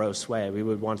in a gross way, we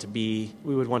would want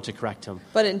to correct him.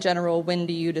 But in general, when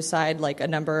do you decide like a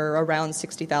number around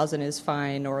 60,000 is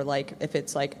fine, or like if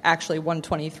it's like actually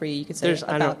 123, you could say there's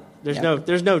no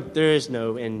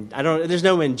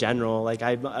in general. Like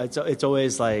it's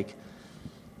always like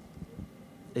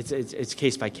it's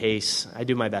case by case. I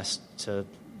do my best to.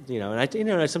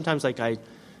 And sometimes like I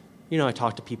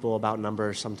talk to people about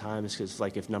numbers sometimes, because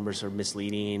like if numbers are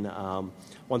misleading,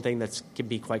 one thing that can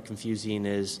be quite confusing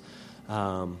is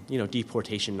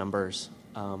deportation numbers,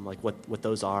 like what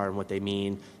those are and what they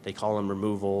mean. They call them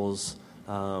removals,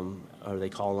 or they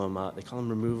call them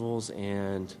removals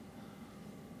and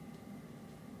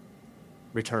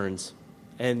returns,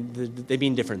 and they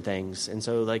mean different things. And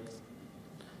so like.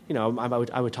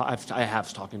 I have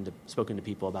spoken to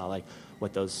people about like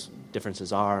what those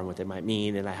differences are and what they might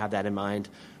mean, and I have that in mind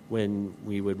when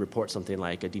we would report something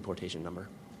like a deportation number.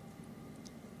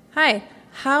 Hi.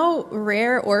 How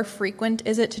rare or frequent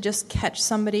is it to just catch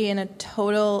somebody in a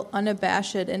total,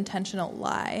 unabashed, intentional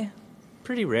lie?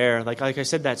 Pretty rare. Like I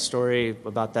said, that story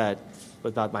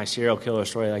about my serial killer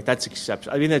story, like that's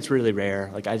exceptional. I mean, that's really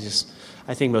rare. Like I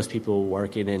think most people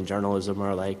working in journalism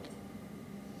are like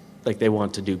they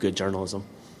want to do good journalism.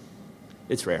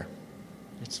 It's rare.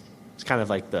 It's kind of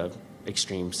like the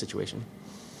extreme situation.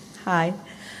 Hi.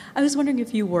 I was wondering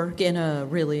if you work in a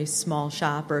really small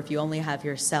shop or if you only have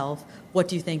yourself, what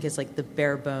do you think is like the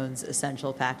bare bones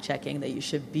essential fact checking that you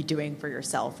should be doing for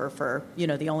yourself or for,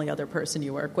 the only other person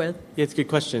you work with? Yeah, it's a good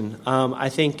question. I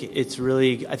think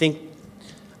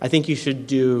you should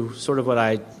do sort of what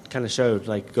I kind of showed,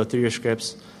 like go through your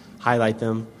scripts, highlight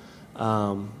them,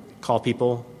 call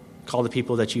the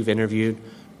people that you've interviewed,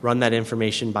 run that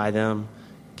information by them,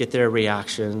 get their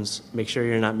reactions, make sure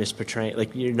you're not misportraying,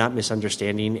 like you're not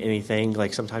misunderstanding anything.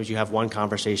 Like sometimes you have one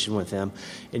conversation with them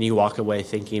and you walk away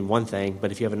thinking one thing,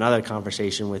 but if you have another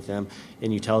conversation with them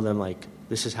and you tell them like,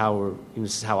 this is how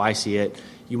I see it,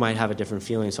 you might have a different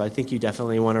feeling. So I think you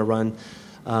definitely want to run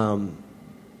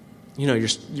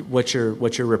what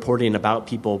you're reporting about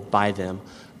people by them.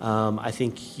 I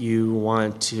think you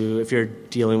want to, if you're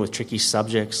dealing with tricky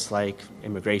subjects like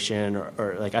immigration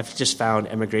or like I've just found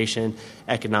immigration,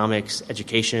 economics,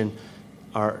 education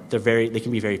they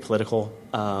can be very political.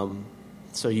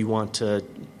 So you want to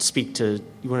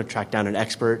track down an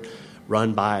expert,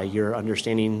 run by your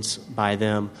understandings by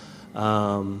them,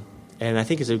 and I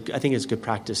think it's good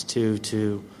practice too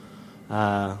to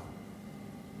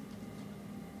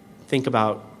think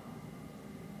about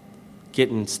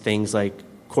getting things like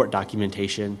court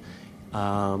documentation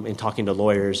and talking to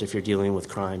lawyers if you're dealing with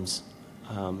crimes,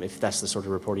 if that's the sort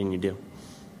of reporting you do.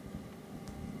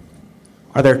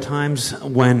 Are there times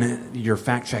when your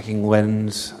fact-checking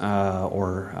lens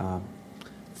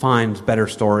finds better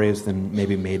stories than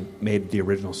maybe made the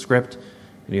original script,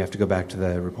 and you have to go back to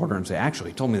the reporter and say,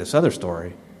 actually, he told me this other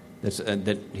story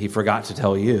that he forgot to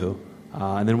tell you,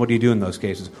 and then what do you do in those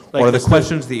cases? Like or are the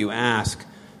questions that you ask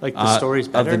like the stories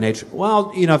better? Of the nature?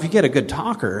 Well, if you get a good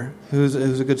talker who's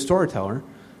a good storyteller,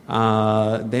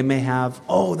 they may have,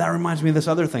 that reminds me of this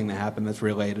other thing that happened that's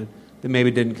related that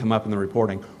maybe didn't come up in the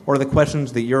reporting. Or the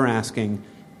questions that you're asking,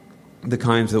 the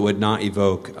kinds that would not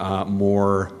evoke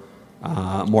more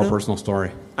personal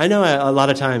story. I know a lot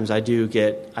of times I do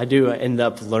end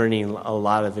up learning a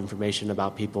lot of information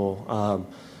about people.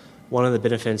 One of the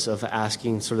benefits of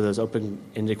asking sort of those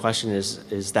open-ended questions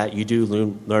is that you do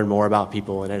learn more about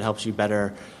people, and it helps you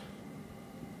better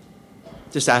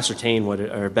just ascertain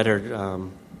better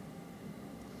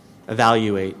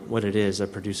evaluate what it is a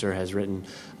producer has written.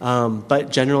 But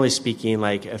generally speaking,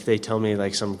 like if they tell me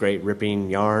like some great ripping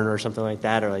yarn or something like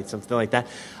that,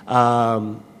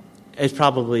 it's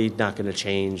probably not going to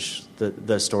change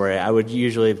the story. I would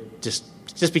usually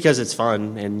just because it's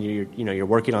fun and you're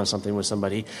working on something with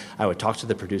somebody, I would talk to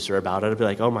the producer about it. I'd be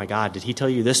like, oh my God, did he tell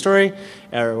you this story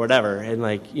or whatever? And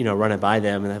run it by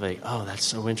them, and they'd be like, oh, that's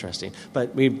so interesting.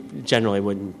 But we generally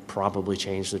wouldn't probably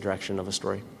change the direction of a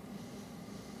story.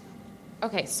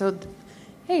 Okay, so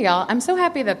hey y'all, I'm so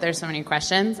happy that there's so many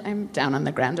questions. I'm down on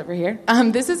the ground over here.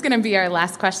 This is going to be our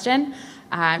last question,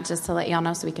 just to let y'all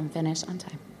know so we can finish on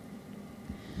time.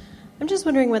 I'm just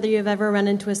wondering whether you've ever run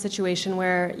into a situation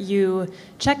where you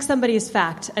check somebody's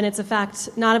fact, and it's a fact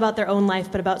not about their own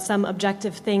life, but about some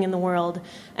objective thing in the world,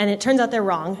 and it turns out they're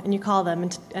wrong, and you call them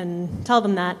and tell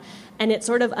them that, and it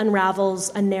sort of unravels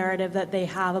a narrative that they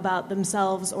have about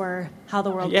themselves or how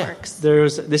the world works.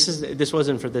 This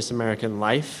wasn't for This American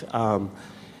Life.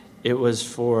 It was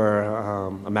for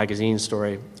a magazine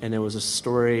story, and it was a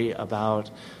story about.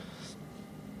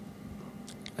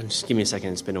 Just give me a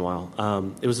second, it's been a while.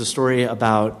 It was a story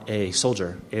about a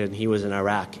soldier, and he was in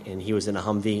Iraq, and he was in a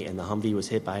Humvee, and the Humvee was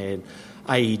hit by an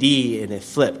IED, and it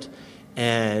flipped.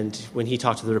 And when he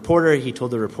talked to the reporter, he told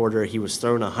the reporter he was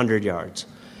thrown 100 yards.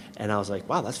 And I was like,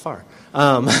 wow, that's far.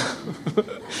 And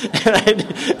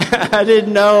I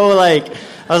didn't know, I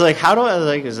was like,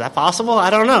 is that possible? I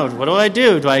don't know. What do I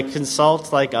do? Do I consult,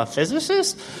 a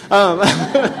physicist?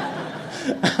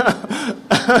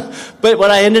 But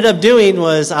what I ended up doing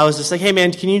was I was just like, hey,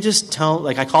 man, can you just tell,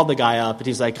 I called the guy up, and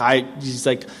he's like,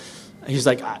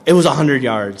 it was 100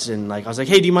 yards. And, I was like,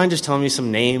 hey, do you mind just telling me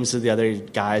some names of the other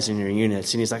guys in your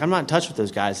units? And he's like, I'm not in touch with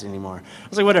those guys anymore. I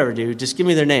was like, whatever, dude, just give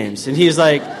me their names. And he's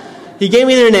like, he gave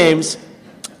me their names,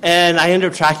 and I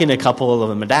ended up tracking a couple of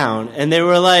them down. And they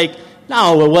were like,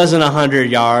 no, it wasn't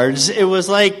 100 yards. It was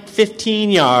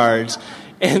 15 yards.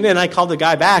 And then I called the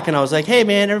guy back, and I was like, hey,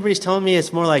 man, everybody's telling me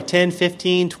it's more like 10,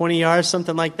 15, 20 yards,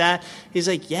 something like that. He's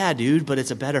like, yeah, dude, but it's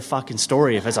a better fucking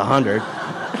story if it's 100.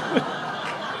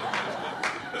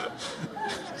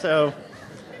 So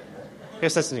I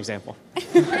guess that's an example.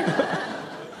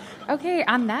 Okay,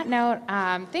 on that note,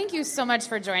 thank you so much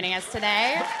for joining us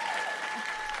today.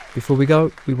 Before we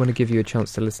go, we want to give you a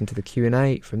chance to listen to the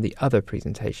Q&A from the other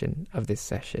presentation of this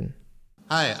session.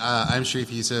 Hi, I'm Sharif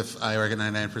Yusuf. I work at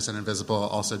 99% Invisible,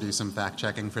 also do some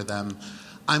fact-checking for them.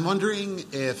 I'm wondering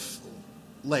if,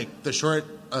 the short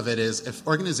of it is, if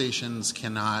organizations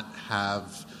don't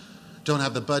have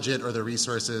the budget or the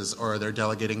resources, or they're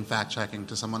delegating fact-checking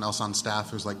to someone else on staff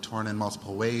who's, torn in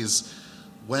multiple ways,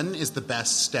 when is the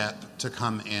best step to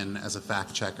come in as a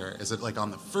fact-checker? Is it,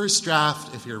 on the first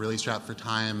draft, if you're really strapped for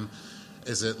time?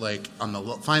 Is it, on the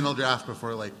final draft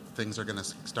before, things are going to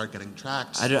start getting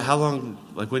tracked? How long,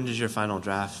 when does your final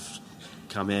draft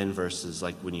come in versus,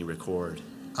 when you record?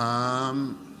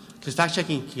 Because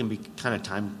fact-checking can be kind of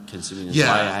time-consuming. That's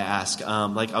why I ask.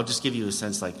 I'll just give you a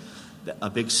sense, a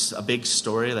big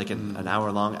story, an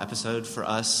hour-long episode for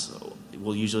us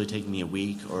will usually take me a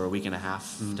week or a week and a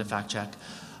half to fact-check.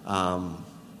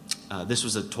 this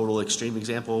was a total extreme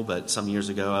example, but some years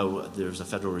ago there was a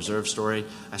Federal Reserve story.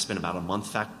 I spent about a month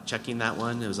fact checking that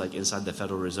one. It was like inside the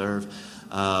Federal Reserve.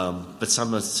 But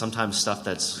sometimes stuff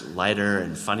that's lighter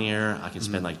and funnier, I can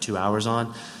spend like 2 hours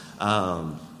on.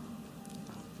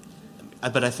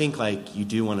 But I think like you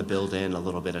do want to build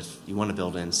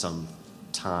in some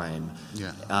time.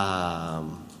 Yeah.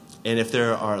 And if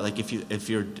there are like if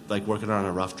you're like working on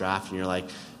a rough draft and you're like,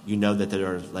 you know that there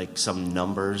are like some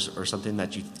numbers or something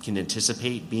that you can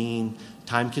anticipate being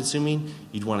time consuming,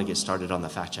 you'd want to get started on the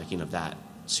fact checking of that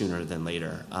sooner than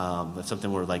later. If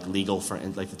something were like legal,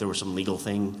 if there was some legal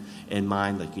thing in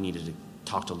mind, like you needed to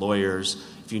talk to lawyers,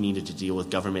 if you needed to deal with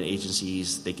government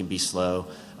agencies, they can be slow.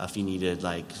 If you needed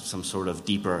like some sort of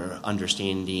deeper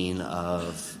understanding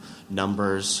of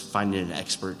numbers, finding an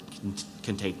expert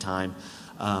can take time.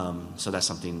 So that's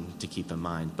something to keep in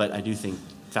mind. But I do think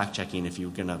fact checking, if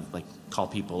you're going to like call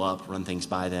people up, run things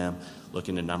by them, look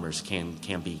into numbers, can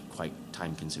be quite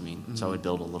time consuming. Mm-hmm. So I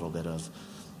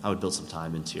would build some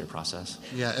time into your process.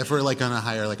 Yeah, if we're like going to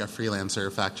hire like a freelancer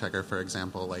fact checker, for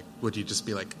example, like would you just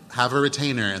be like have a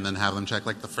retainer and then have them check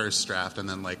like the first draft and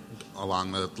then like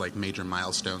along the like major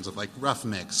milestones of like rough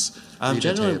mix?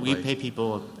 Generally, we pay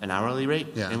people an hourly rate,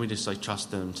 yeah. And we just like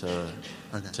trust them to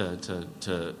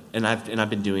and I've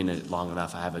been doing it long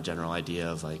enough. I have a general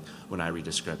idea of like when I read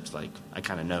a script, like I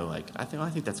kind of know like I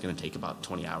think that's going to take about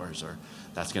 20 hours, or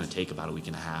that's going to take about a week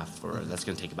and a half, or that's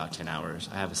going to take about 10 hours.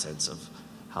 I have a sense of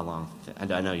how long.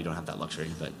 I know you don't have that luxury,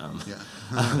 but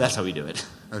that's how we do it.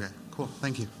 Okay, cool.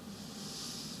 Thank you.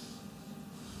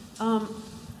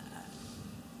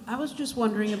 I was just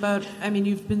wondering about,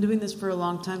 you've been doing this for a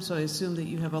long time, so I assume that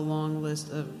you have a long list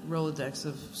of Rolodex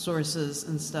of sources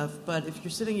and stuff, but if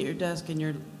you're sitting at your desk and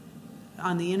you're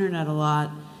on the internet a lot,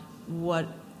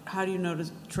 how do you know to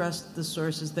trust the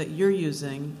sources that you're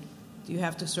using? Do you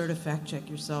have to sort of fact check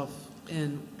yourself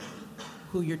in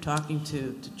who you're talking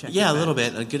to check? Yeah, a little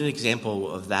bit. A good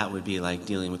example of that would be like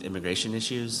dealing with immigration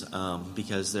issues,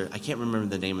 because I can't remember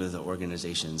the name of the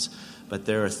organizations, but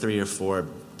there are 3 or 4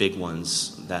 big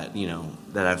ones that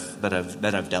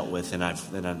I've dealt with, and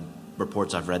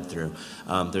reports I've read through.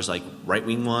 There's like Right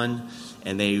Wing one,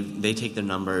 and they take their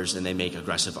numbers and they make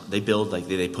aggressive. They build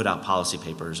they put out policy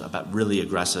papers about really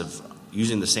aggressive,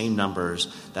 using the same numbers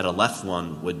that a left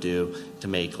one would do to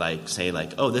make say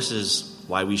this is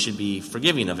why we should be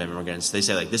forgiving of immigrants. They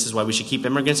say this is why we should keep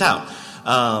immigrants out.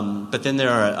 But then there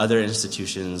are other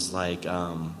institutions like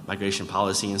Migration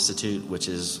Policy Institute, which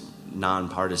is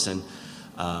nonpartisan,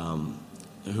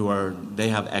 they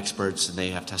have experts and they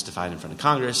have testified in front of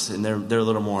Congress, and they're a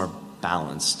little more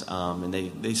balanced. And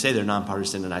they say they're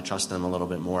nonpartisan, and I trust them a little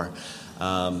bit more.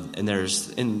 And a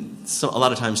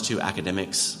lot of times too,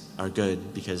 academics are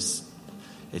good because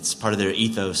it's part of their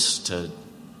ethos to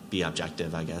be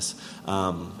objective, I guess.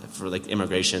 For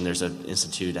immigration, there's an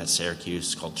institute at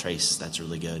Syracuse called Trace that's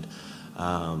really good.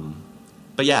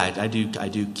 But yeah, I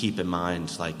do keep in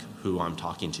mind who I'm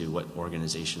talking to, what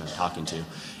organization I'm talking to,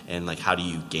 and how do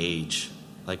you gauge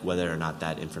whether or not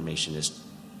that information is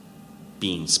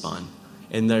being spun.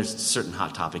 And there's certain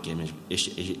hot topic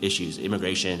issues: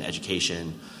 immigration,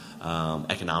 education,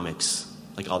 economics.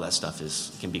 All that stuff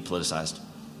can be politicized.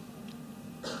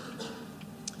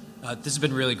 This has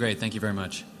been really great. Thank you very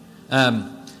much.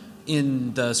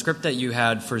 In the script that you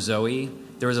had for Zoe,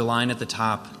 there was a line at the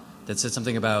top that said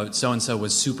something about so-and-so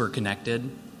was super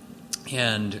connected,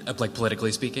 and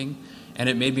politically speaking. And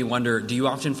it made me wonder, do you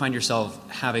often find yourself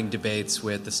having debates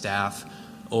with the staff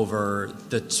over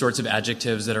the sorts of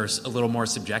adjectives that are a little more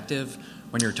subjective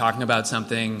when you're talking about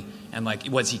something, and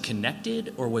was he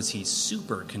connected or was he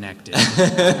super connected?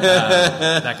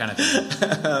 That kind of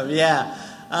thing. Yeah.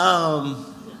 I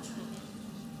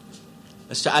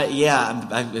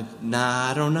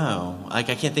don't know. I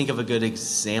can't think of a good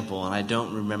example, and I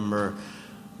don't remember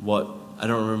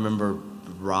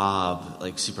Rob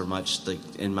super much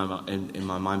in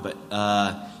my mind, but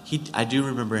I do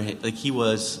remember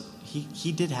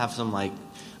he did have some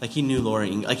he knew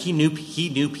Lori, he knew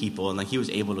people, and he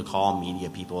was able to call media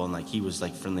people, and he was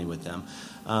friendly with them.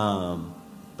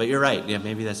 But you're right. Yeah,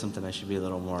 maybe that's something I should be a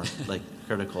little more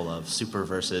critical of: super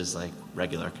versus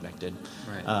regular connected.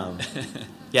 Right.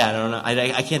 Yeah, I don't know.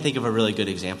 I can't think of a really good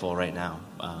example right now.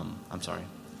 I'm sorry.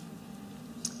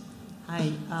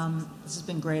 Hi. This has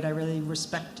been great. I really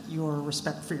respect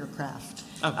for your craft.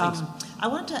 Oh, thanks. I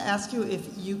wanted to ask you if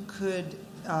you could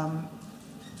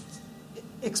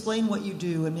explain what you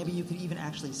do, and maybe you could even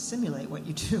actually simulate what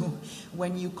you do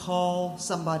when you call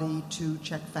somebody to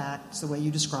check facts the way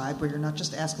you described, where you're not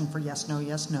just asking for yes,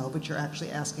 no, but you're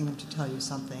actually asking them to tell you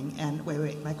something. And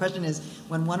wait, my question is,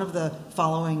 when one of the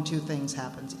following two things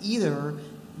happens, either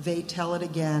they tell it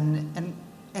again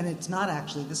and it's not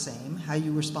actually the same, how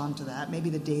you respond to that. Maybe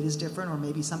the date is different, or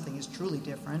maybe something is truly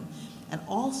different. And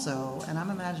also, and I'm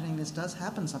imagining this does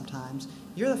happen sometimes,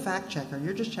 you're the fact checker,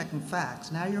 you're just checking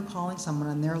facts. Now you're calling someone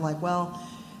and they're like, well,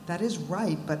 that is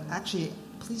right, but actually,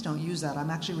 please don't use that. I'm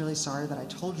actually really sorry that I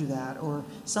told you that. Or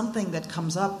something that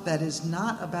comes up that is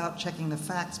not about checking the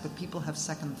facts, but people have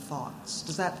second thoughts.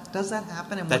 Does that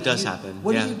happen? And that does happen.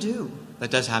 What do you do? That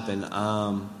does happen.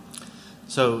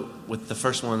 So with the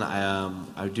first one,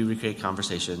 I do recreate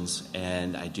conversations,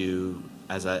 and I do,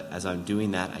 as I'm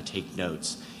doing that, I take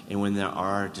notes. And when there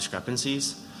are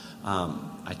discrepancies,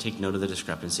 I take note of the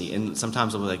discrepancy. And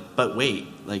sometimes I'll be like, but wait,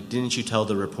 like, didn't you tell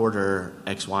the reporter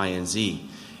X, Y, and Z?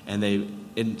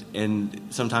 And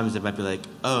sometimes they might be like,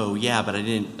 oh, yeah, but I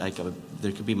didn't, like,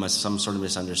 there could be some sort of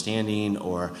misunderstanding.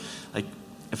 Or, like,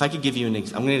 if I could give you I'm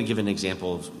going to give an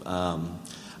example of,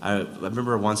 I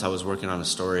remember once I was working on a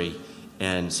story,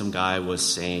 and some guy was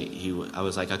saying,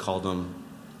 I called him,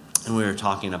 and we were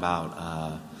talking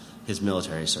about his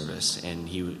military service, and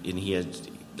he had,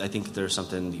 I think there's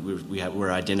something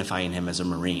we're identifying him as a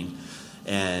Marine,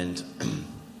 and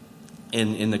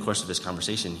in the course of this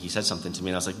conversation, he said something to me,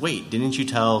 and I was like, wait, didn't you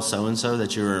tell so and so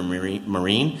that you were a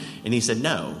Marine? And he said,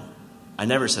 no, I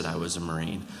never said I was a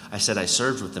Marine. I said I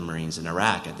served with the Marines in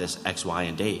Iraq at this X, Y,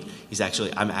 and date.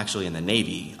 I'm actually in the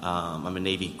Navy. I'm a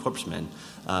Navy corpsman,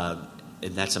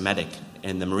 and that's a medic.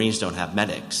 And the Marines don't have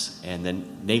medics, and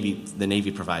the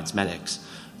Navy provides medics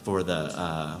for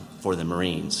the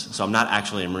Marines. So I'm not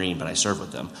actually a Marine, but I serve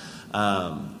with them.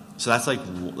 So that's like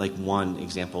one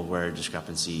example where a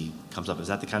discrepancy comes up. Is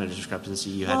that the kind of discrepancy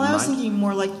you had in mind? Well, I was thinking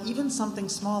more like even something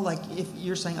small, like if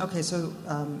you're saying, okay, so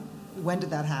when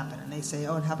did that happen? And they say,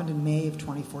 oh, it happened in May of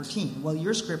 2014. Well,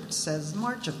 your script says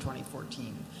March of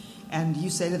 2014. And you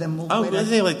say to them, well, wait,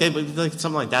 like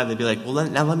something like that. They'd be like, well,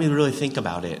 now let me really think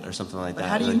about it, or something like that.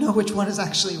 How do you know which one is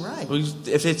actually right? Well,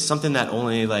 if it's something that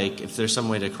only, like, if there's some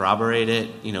way to corroborate it,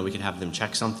 we could have them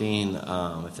check something.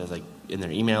 If they're like in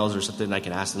their emails or something, I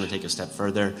can ask them to take a step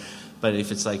further. But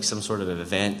if it's like some sort of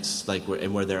event, like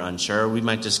where they're unsure, we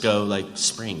might just go like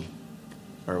spring,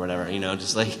 or whatever.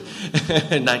 Just like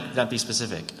not be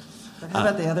specific. But how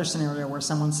about the other scenario where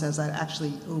someone says, I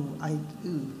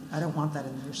don't want that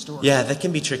in your story? Yeah, that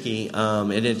can be tricky,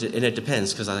 and it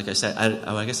depends, because like I said,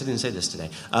 I guess I didn't say this today.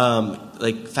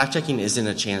 Like, fact-checking isn't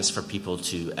a chance for people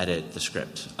to edit the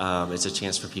script. It's a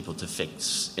chance for people to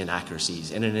fix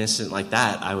inaccuracies. In an instant like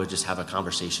that, I would just have a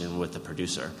conversation with the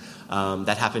producer.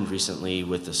 That happened recently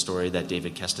with the story that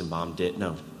David Kestenbaum did.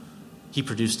 No. He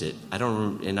produced it. I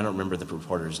don't remember the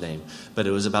reporter's name, but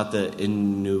it was about the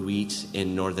Inuit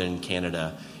in northern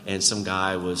Canada, and some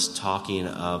guy was talking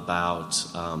about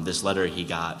this letter he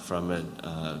got from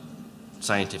a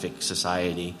scientific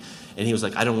society, and he was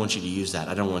like, "I don't want you to use that.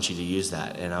 I don't want you to use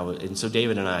that." And so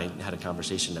David and I had a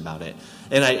conversation about it,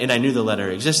 and I knew the letter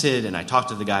existed, and I talked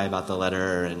to the guy about the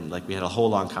letter, and like we had a whole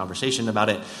long conversation about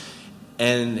it.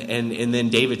 And then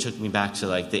David took me back to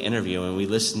like the interview, and we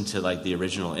listened to like the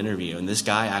original interview, and this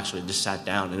guy actually just sat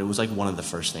down, and it was like one of the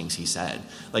first things he said.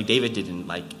 Like, David didn't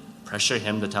like pressure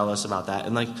him to tell us about that,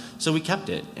 and like, so we kept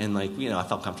it, and like, I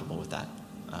felt comfortable with that.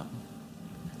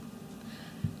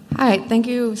 Hi, thank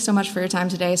you so much for your time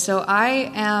today. So I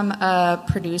am a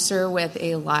producer with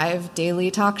a live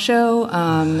daily talk show,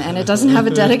 and it doesn't have a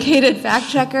dedicated fact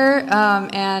checker,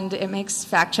 and it makes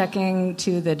fact checking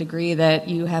to the degree that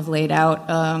you have laid out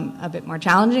a bit more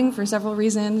challenging for several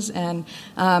reasons. And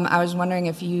I was wondering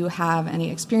if you have any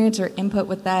experience or input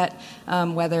with that,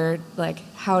 whether like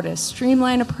how to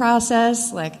streamline a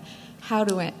process, like how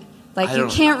to it. Like, you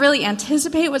can't really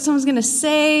anticipate what someone's going to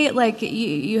say. Like,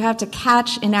 you have to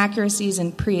catch inaccuracies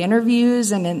in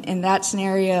pre-interviews. And in that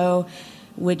scenario,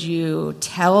 would you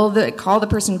call the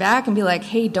person back and be like,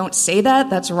 hey, don't say that,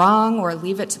 that's wrong, or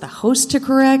leave it to the host to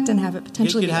correct and have it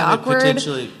potentially be awkward?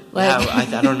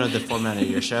 I don't know the format of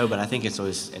your show, but I think it's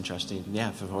always interesting. Yeah,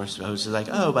 if the host is like,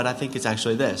 oh, but I think it's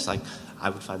actually this. Like, I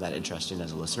would find that interesting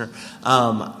as a listener.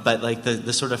 But like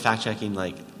the sort of fact checking,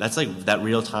 like that's like that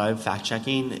real time fact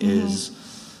checking is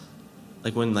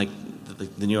like when like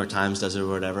the New York Times does it or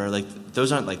whatever. Like,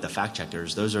 those aren't like the fact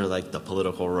checkers; those are like the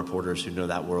political reporters who know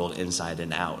that world inside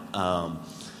and out.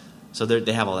 So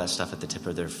they have all that stuff at the tip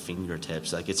of their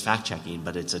fingertips. Like, it's fact checking,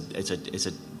 but it's a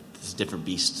different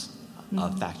beast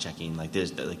of fact checking. Like,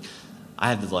 I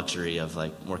have the luxury of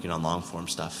like working on long form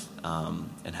stuff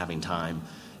and having time,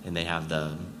 and they have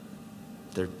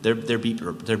they're beat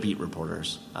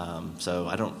reporters. So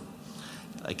I don't.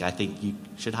 Like, I think you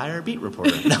should hire a beat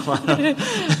reporter. No,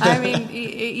 I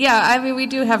mean, we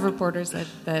do have reporters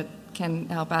that can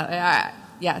help out.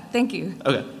 Yeah, thank you.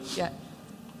 Okay. Yeah.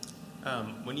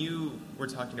 When you were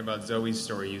talking about Zoe's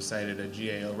story, you cited a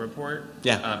GAO report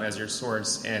as your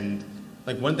source. And,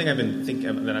 like, one thing I've been thinking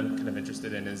of that I'm kind of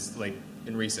interested in is, like,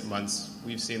 in recent months,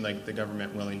 we've seen, like, the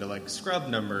government willing to, like, scrub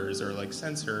numbers or, like,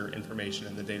 censor information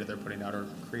in the data they're putting out or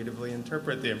creatively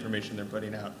interpret the information they're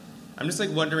putting out. I'm just, like,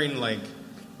 wondering, like,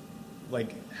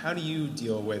 how do you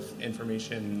deal with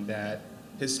information that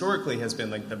historically has been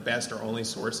like the best or only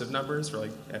source of numbers for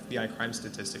like FBI crime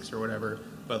statistics or whatever,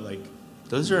 but like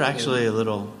those are actually a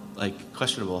little like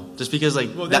questionable, just because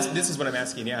like this is what I'm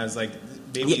asking. Yeah, is like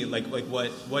maybe like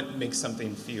what makes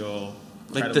something feel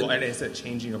credible, and is it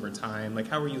changing over time? Like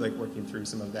how are you like working through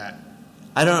some of that?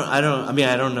 I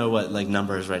don't know what like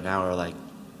numbers right now are like.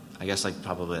 I guess like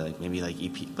probably like maybe like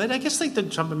EP, but I guess like the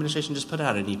Trump administration just put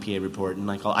out an EPA report, and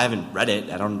like I haven't read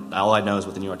it. All I know is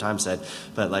what the New York Times said,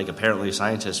 but like apparently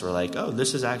scientists were like, oh,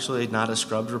 this is actually not a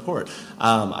scrubbed report.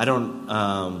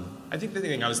 I think the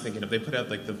thing I was thinking of, they put out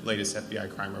like the latest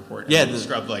FBI crime report, and they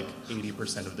scrubbed like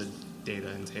 80% of the data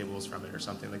and tables from it or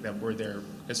something like that, where there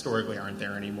historically aren't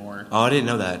there anymore. Oh, I didn't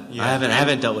know that. Yeah. I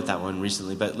haven't dealt with that one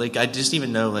recently, but like I just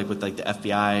even know like with like the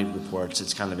FBI reports,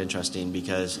 it's kind of interesting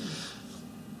because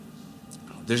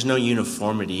there's no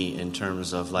uniformity in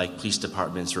terms of like police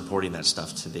departments reporting that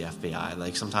stuff to the FBI.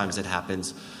 Like sometimes it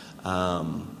happens,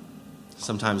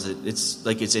 sometimes it's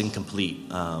like it's incomplete.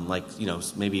 Like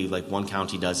maybe like one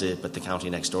county does it, but the county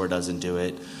next door doesn't do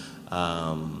it.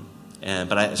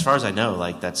 As far as I know,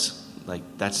 that's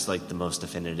the most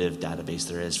definitive database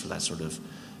there is for that sort of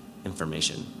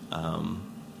information.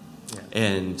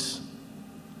 And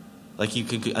like you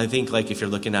could, I think like if you're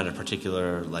looking at a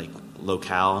particular like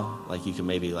locale, like you can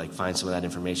maybe like find some of that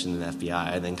information in the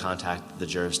FBI and then contact the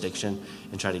jurisdiction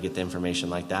and try to get the information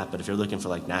like that. But if you're looking for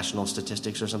like national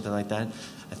statistics or something like that,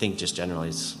 I think just generally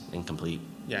it's incomplete.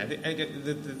 Yeah, I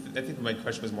think my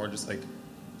question was more just like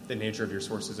the nature of your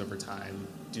sources over time.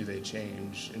 Do they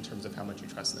change in terms of how much you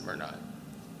trust them or not?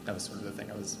 That was sort of the thing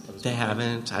I was. They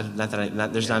haven't.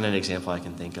 There's not an example I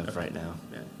can think of right now.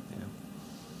 Yeah.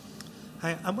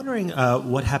 Hi, I'm wondering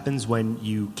what happens when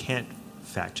you can't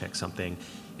fact check something,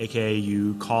 aka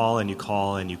you call and you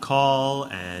call and you call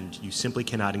and you simply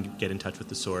cannot get in touch with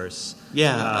the source.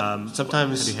 Yeah,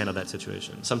 sometimes. How do you handle that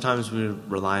situation? Sometimes we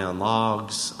rely on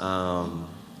logs.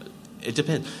 It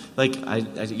depends. Like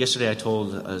yesterday, I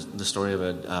told the story of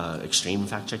an extreme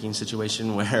fact checking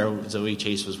situation where Zoe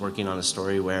Chase was working on a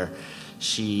story where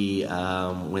she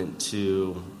went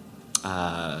to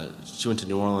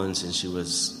New Orleans and she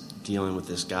was dealing with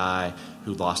this guy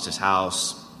who lost his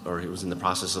house, or he was in the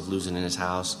process of losing his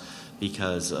house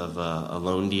because of a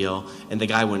loan deal, and the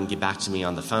guy wouldn't get back to me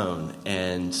on the phone,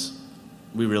 and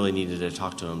we really needed to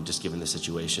talk to him just given the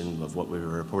situation of what we were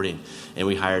reporting. And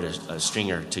we hired a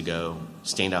stringer to go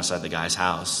stand outside the guy's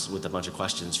house with a bunch of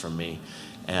questions from me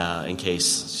in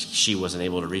case she wasn't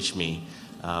able to reach me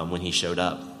when he showed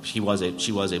up. She was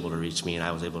able to reach me, and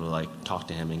I was able to like talk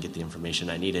to him and get the information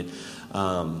I needed.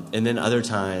 And then other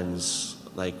times,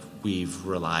 like we've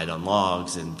relied on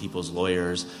logs and people's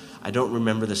lawyers. I don't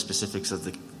remember the specifics of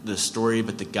the story,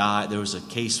 but the guy, there was a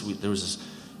case. There was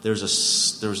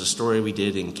a story we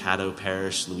did in Caddo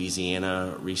Parish,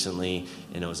 Louisiana, recently,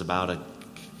 and it was about I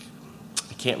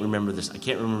can't remember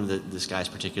this guy's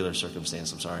particular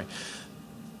circumstance. I'm sorry,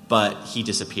 but he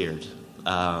disappeared.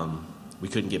 We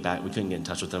couldn't get in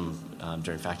touch with him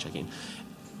during fact checking,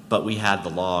 but we had the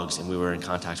logs and we were in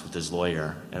contact with his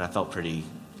lawyer, and I felt pretty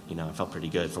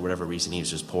good. For whatever reason, he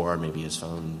was just poor. Maybe his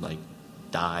phone like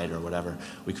died or whatever.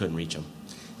 We couldn't reach him.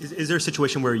 Is there a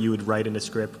situation where you would write in a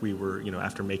script, we were,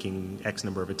 after making X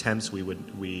number of attempts, we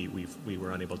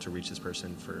were unable to reach this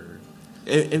person for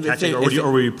fact-checking,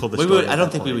 or would you pull the story? I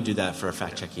don't think we would do that for a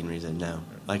fact-checking reason, no.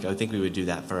 Like, I think we would do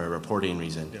that for a reporting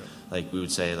reason. Yeah. Like, we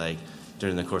would say, like,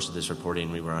 during the course of this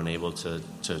reporting, we were unable to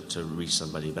reach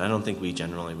somebody. But I don't think we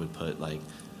generally would put, like,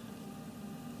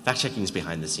 fact-checking is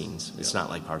behind the scenes. It's not,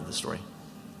 like, part of the story.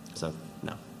 So,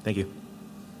 no. Thank you.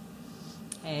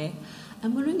 Hey.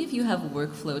 I'm wondering if you have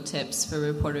workflow tips for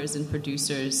reporters and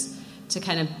producers to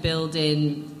kind of build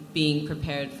in being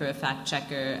prepared for a fact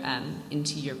checker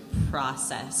into your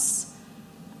process.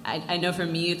 I know for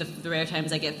me, the rare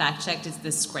times I get fact checked is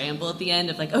the scramble at the end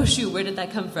of like, oh shoot, where did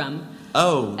that come from?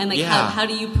 Oh, and like, yeah. How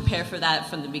do you prepare for that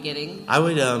from the beginning? I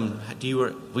would.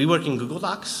 We work in Google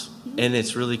Docs, and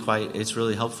it's really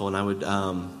helpful. And I would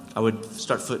I would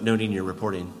start footnoting your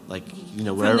reporting, like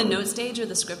From wherever. the note stage or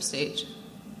the script stage?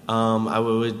 I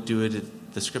would do it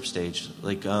at the script stage.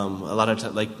 Like a lot of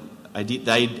time,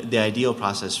 the ideal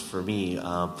process for me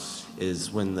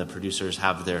is when the producers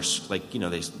have their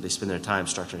they spend their time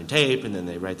structuring tape and then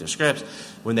they write their script.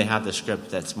 When they have the script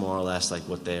that's more or less like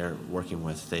what they're working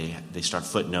with, they start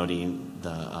footnoting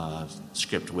the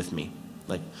script with me.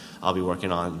 Like I'll be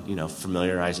working on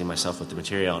familiarizing myself with the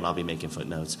material, and I'll be making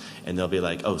footnotes, and they'll be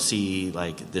like, oh, see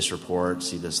like this report,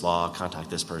 see this law, contact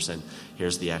this person,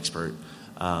 here's the expert.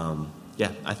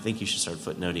 Yeah, I think you should start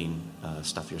footnoting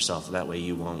stuff yourself. That way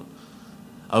you won't.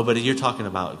 Oh, but you're talking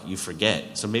about you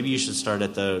forget. So maybe you should start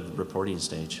at the reporting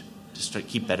stage. Just start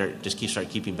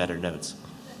keeping better notes.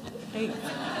 Hey.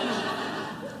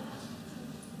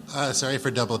 Sorry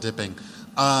for double dipping.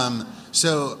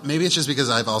 So maybe it's just because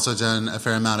I've also done a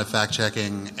fair amount of fact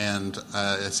checking, and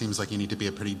it seems like you need to be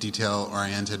a pretty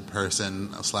detail-oriented person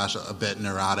 / a bit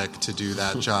neurotic to do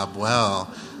that job well.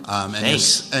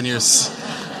 Thanks.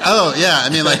 Oh yeah,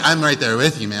 I mean, like I'm right there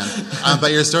with you, man.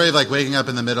 But your story of like waking up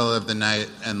in the middle of the night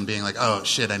and being like, oh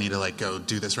shit, I need to like go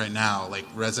do this right now,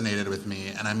 like resonated with me,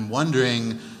 and I'm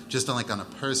wondering, just on a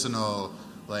personal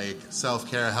like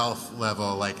self-care health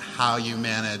level, like how you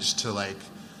manage to like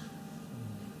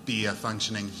be a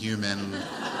functioning human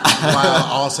while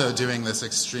also doing this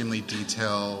extremely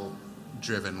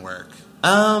detail-driven work.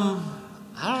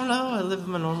 I don't know. I live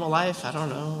my normal life. I don't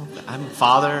know. I'm a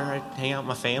father. I hang out with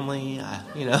my family. I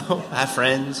have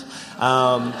friends.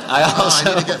 I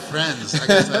need to get friends. I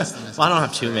guess that's the mistake. Well, I don't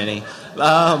have too many.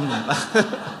 I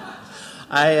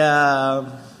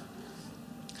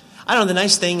don't know. The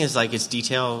nice thing is like it's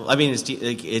detail. I mean,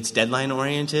 it's deadline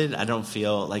oriented. I don't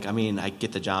feel like. I mean, I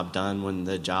get the job done when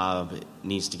the job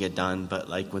needs to get done. But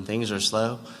like when things are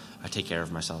slow, I take care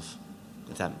of myself.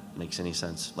 If that makes any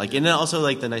sense. Like, and then also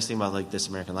like the nice thing about like This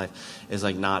American Life is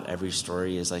like not every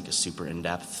story is like a super in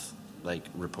depth, like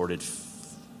reported,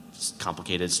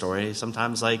 complicated story.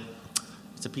 Sometimes like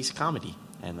it's a piece of comedy,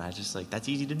 and I just like that's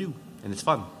easy to do and it's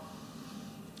fun.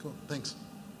 Cool. Thanks.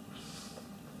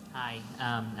 Hi,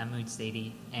 I'm Mood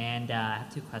Sadie, and I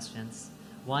have two questions.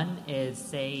 One is,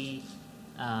 say,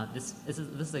 this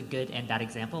is a good and bad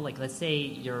example. Like, let's say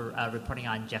you're reporting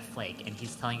on Jeff Flake, and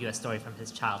he's telling you a story from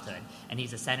his childhood, and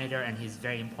he's a senator, and he's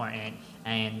very important,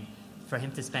 and for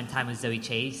him to spend time with Zoe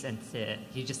Chase, and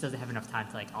he just doesn't have enough time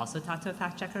to like also talk to a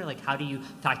fact checker. Like, how do you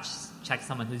fact check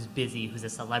someone who's busy, who's a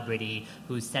celebrity,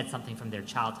 who said something from their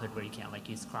childhood where you can't like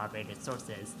use corroborated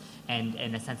sources? And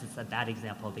in a sense, it's a bad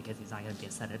example because he's not going to be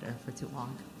a senator for too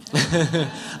long.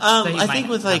 I think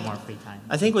with like more free time.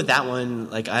 I think with that one,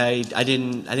 like I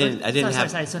didn't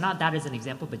have. Sorry. So not that as an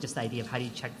example, but just the idea of how do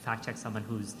you fact check someone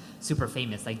who's super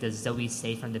famous? Like, does Zoe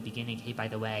say from the beginning, "Hey, by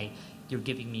the way, you're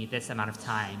giving me this amount of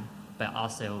time, but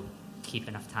also keep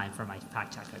enough time for my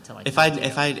fact checker to like." With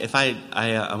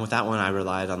that one, I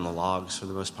relied on the logs for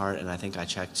the most part, and I think I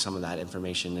checked some of that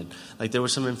information. And like there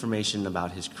was some information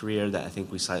about his career that I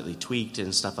think we slightly tweaked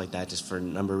and stuff like that, just for a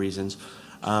number of reasons.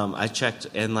 I checked,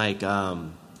 and like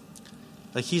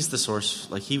he's the source,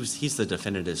 like he's the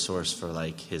definitive source for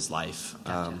like his life.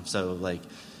 Gotcha. So like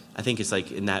I think it's like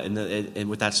and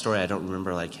with that story, I don't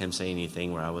remember like him saying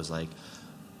anything where I was like,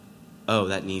 oh,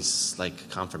 that needs like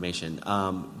confirmation.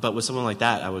 But with someone like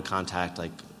that, I would contact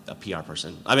like a PR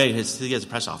person. I mean, he has a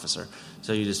press officer,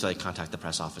 so you just like contact the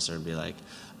press officer and be like,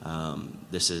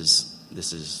 this is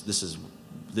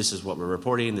what we're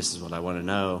reporting. This is what I want to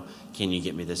know. Can you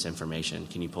get me this information?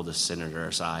 Can you pull this senator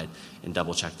aside and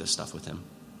double check this stuff with him?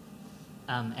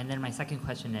 And then my second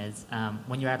question is,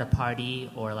 when you're at a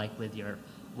party or like with your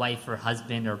wife or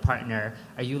husband or partner,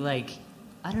 are you like,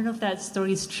 I don't know if that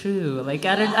story's true. Like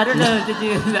I don't know. Did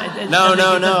you? No.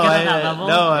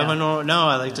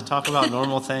 I like to talk about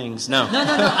normal things. No.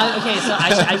 Okay, so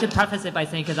I should preface it by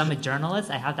saying, because I'm a journalist,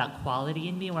 I have that quality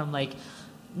in me where I'm like,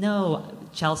 no,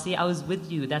 Chelsea, I was with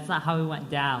you. That's not how it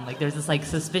went down. Like there's this like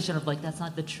suspicion of like that's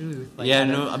not the truth. Like, yeah,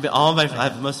 no. I mean,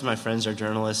 most of my friends are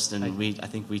journalists, and we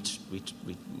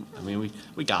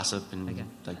gossip and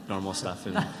like normal stuff,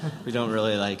 and we don't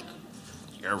really like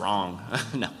you're wrong.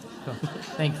 No. Cool.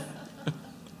 Thanks.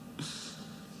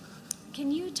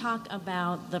 Can you talk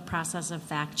about the process of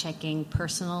fact-checking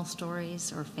personal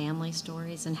stories or family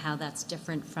stories and how that's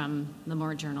different from the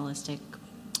more journalistic?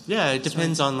 Yeah, it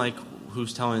depends on like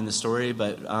who's telling the story,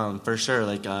 but for sure,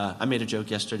 like I made a joke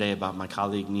yesterday about my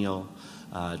colleague Neil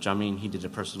Drumming. He did a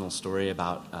personal story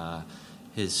about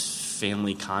his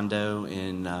family condo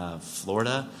in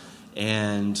Florida,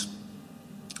 and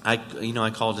I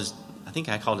called his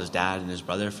dad and his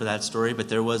brother for that story, but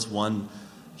there was one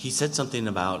he said something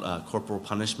about corporal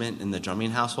punishment in the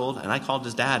drumming household, and I called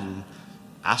his dad and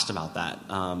asked about that,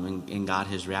 and got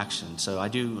his reaction. So I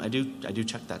do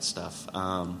check that stuff.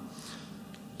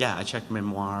 Yeah, I check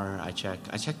memoir. I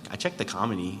check the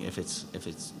comedy if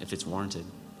it's warranted.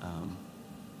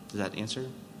 Does that answer?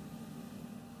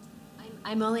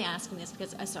 I'm only asking this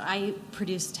because I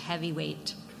produced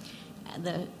Heavyweight,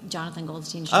 the Jonathan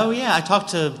Goldstein show. Oh yeah, I talked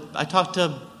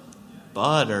to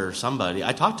Bud or somebody.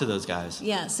 I talked to those guys.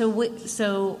 Yeah,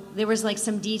 so there was like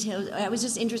some details. I was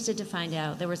just interested to find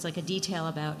out. There was like a detail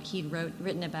about he'd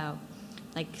written about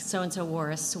like so and so wore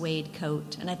a suede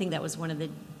coat, and I think that was one of the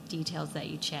details that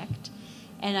you checked.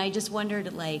 And I just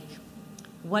wondered, like,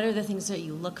 what are the things that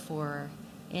you look for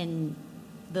in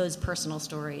those personal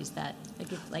stories that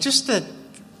like just that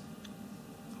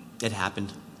it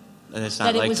happened. And it's not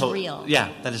that it like was real. Yeah,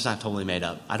 that it's not totally made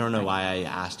up. I don't know why I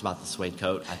asked about the suede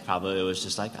coat. It was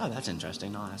just like, oh, that's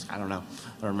interesting. I'll ask. I don't know.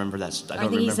 I don't remember that. I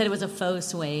think he said it was a faux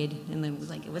suede, and then was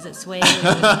like, was it suede?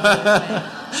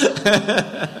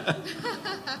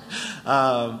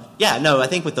 Yeah, no. I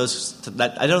think with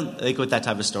I don't think with that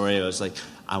type of story, it was like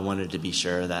I wanted to be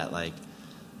sure that like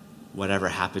whatever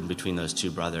happened between those two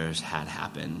brothers had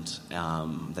happened.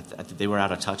 That they were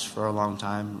out of touch for a long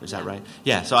time. Is that right?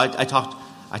 Yeah. So I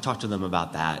talked to them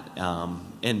about that,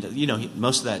 and you know,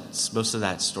 most of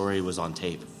that story was on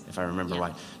tape, if I remember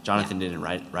right. Jonathan didn't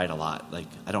write a lot. Like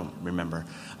I don't remember,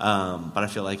 but I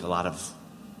feel like a lot of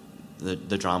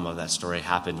the drama of that story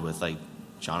happened with like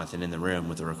Jonathan in the room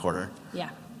with the recorder. Yeah.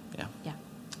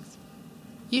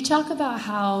 You talk about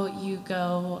how you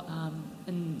go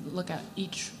and look at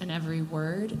each and every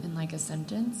word in like a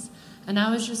sentence, and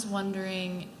I was just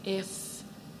wondering if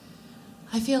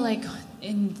I feel like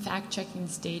in fact-checking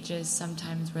stages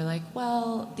sometimes we're like,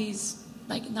 well, these,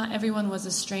 like, not everyone was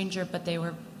a stranger, but they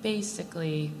were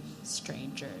basically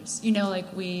strangers. You know,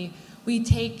 like we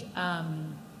take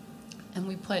and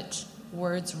we put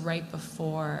words right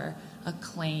before a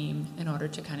claim in order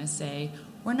to kind of say,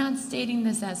 we're not stating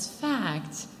this as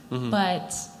fact,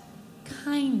 but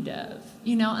kind of,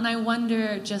 you know, and I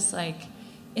wonder just like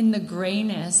in the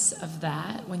grayness of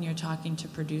that when you're talking to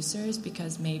producers,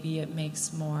 because maybe it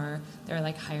makes more, there are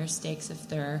like higher stakes if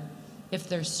they're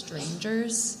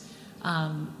strangers,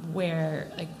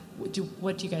 where like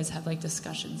what do you guys have like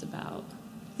discussions about?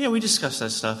 Yeah, we discuss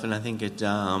that stuff, and I think it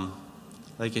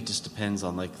it just depends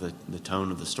on like the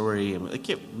tone of the story, and like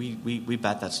we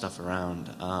bat that stuff around,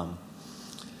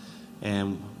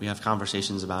 and we have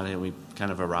conversations about it, and we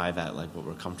kind of arrive at like what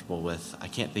we're comfortable with. I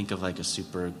can't think of like a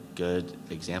super good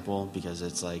example because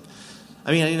it's like,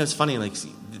 I mean, you know, it's funny, like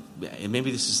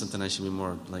maybe this is something I should be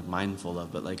more like mindful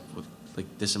of, but like with,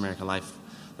 like This American Life,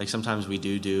 like sometimes we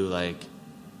do like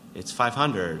it's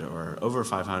 500 or over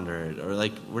 500 or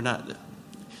like we're not.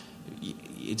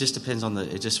 It just depends on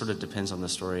it just sort of depends on the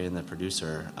story and the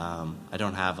producer. I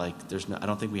don't have like I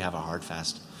don't think we have a hard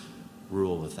fast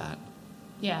rule with that.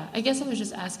 Yeah, I guess I was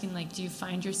just asking, like, do you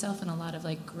find yourself in a lot of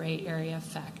like gray area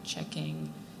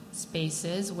fact-checking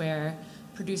spaces where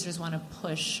producers want to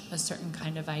push a certain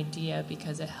kind of idea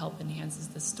because it enhances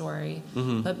the story,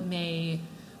 but may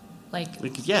Like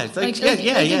yeah.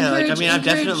 I mean, I've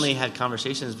definitely had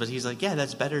conversations, but he's like, yeah,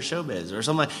 that's better showbiz or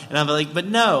something. And I'm like, but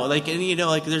no, like, and you know,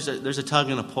 like there's a tug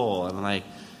and a pull, and I'm like,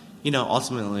 you know,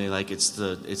 ultimately, like it's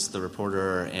the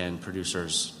reporter and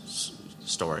producer's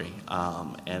story,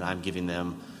 and I'm giving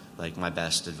them like my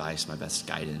best advice, my best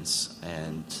guidance,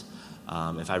 and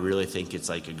if I really think it's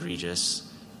like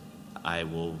egregious, I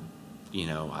will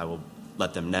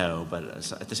let them know.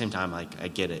 But at the same time, like I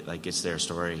get it, like it's their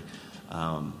story.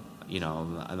 You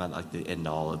know, I'm not like the end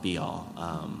all or be all.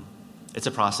 It's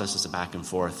a process. It's a back and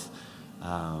forth.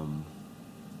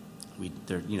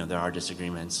 There are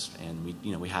disagreements, and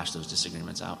we hash those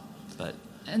disagreements out.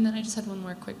 And then I just had one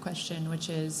more quick question, which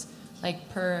is, like,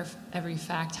 per every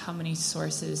fact, how many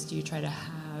sources do you try to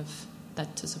have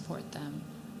that to support them?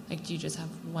 Like, do you just have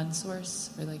one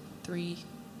source or like 3?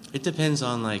 It depends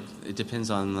on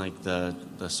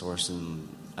the source, and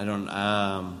I don't.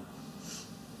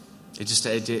 It just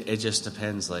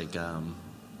depends. Like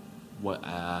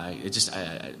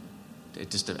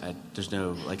there's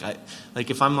no like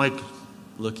if I'm like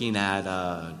looking at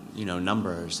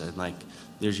numbers, and like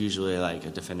there's usually like a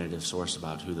definitive source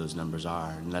about who those numbers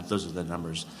are, and those are the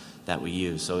numbers that we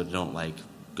use, so don't like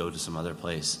go to some other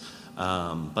place.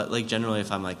 But like generally,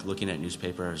 if I'm like looking at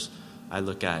newspapers, I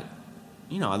look at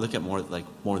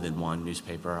more than one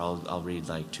newspaper. I'll read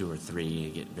like 2 or 3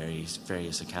 and get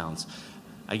various accounts.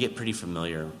 I get pretty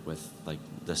familiar with like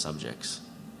the subjects.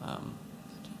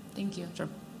 Thank you. Sure.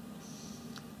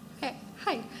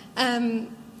 Hi.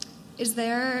 Is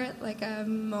there like a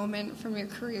moment from your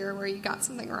career where you got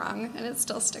something wrong and it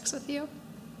still sticks with you?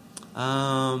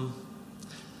 I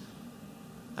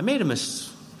made a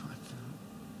mistake.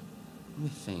 Let me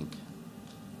think.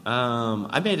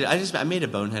 I made a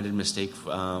boneheaded mistake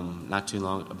not too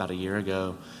long, about a year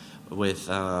ago, with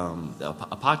a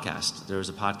podcast. There was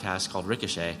a podcast called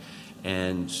Ricochet,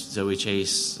 and Zoe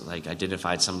Chase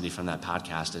identified somebody from that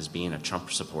podcast as being a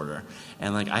Trump supporter.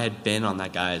 And I had been on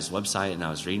that guy's website and I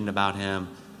was reading about him,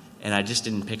 and I just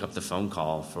didn't pick up the phone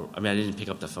call I didn't pick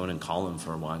up the phone and call him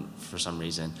for some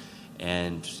reason.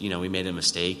 And we made a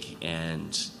mistake,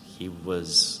 and it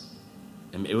was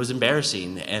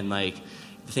embarrassing. And the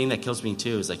thing that kills me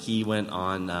too is he went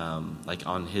on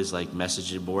on his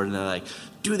messaging board, and they're like,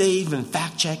 do they even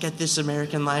fact check at This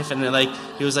American Life? And then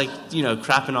he was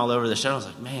crapping all over the show. I was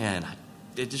like, man,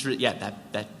 it just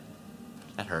that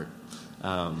hurt.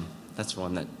 That's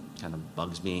one that kind of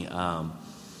bugs me.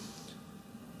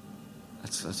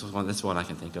 That's one I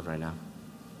can think of right now.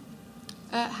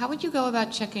 How would you go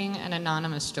about checking an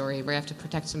anonymous story where you have to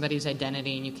protect somebody's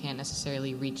identity and you can't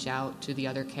necessarily reach out to the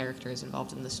other characters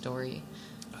involved in the story?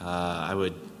 I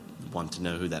would want to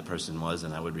know who that person was,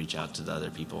 and I would reach out to the other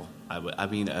people. I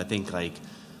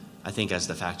think as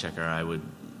the fact checker, we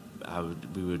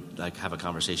would have a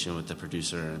conversation with the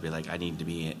producer and be like, I need to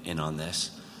be in on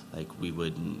this. I'm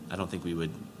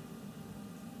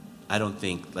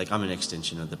an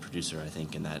extension of the producer, I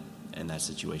think, in that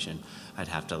situation. I'd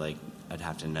have to know. I'd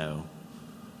have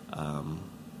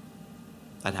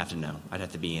to know. I'd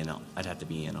have to be in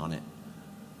on it.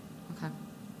 Okay.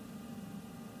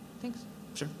 Thanks.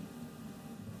 Sure.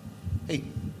 Hey,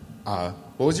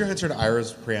 what was your answer to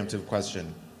Ira's preemptive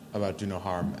question about do no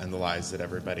harm and the lies that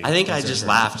everybody? I think I just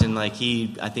laughed, and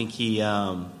he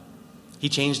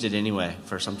changed it anyway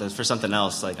for something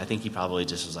else. I think he probably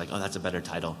just was like, oh, that's a better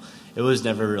title. It was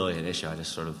never really an issue. It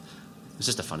was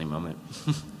just a funny moment.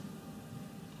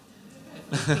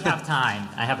 If we have time,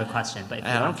 I have a question, but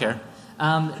I don't care.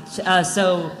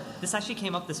 So this actually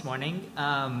came up this morning.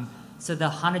 So the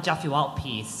Hannah Jaffe-Walt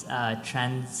piece,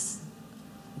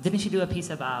 didn't she do a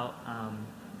piece about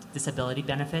disability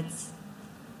benefits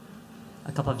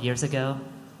a couple of years ago?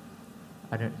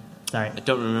 Sorry, I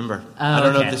don't remember. I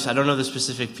don't know the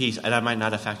specific piece, and I might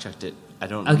not have fact checked it. I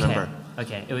don't remember.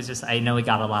 Okay, it was just I know we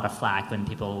got a lot of flack when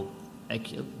people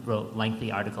wrote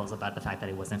lengthy articles about the fact that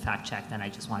it wasn't fact checked, and I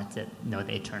just wanted to know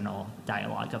the eternal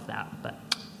dialogue of that. But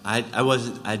I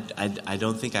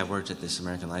don't think I worked at This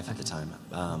American Life at the time.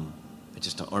 I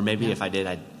just don't, or maybe if I did,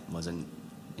 I wasn't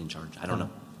in charge. I don't know.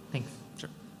 Thanks. Sure.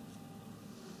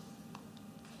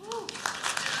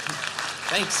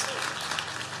 Thanks.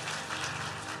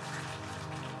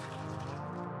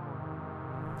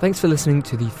 Thanks for listening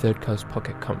to the Third Coast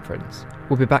Pocket Conference.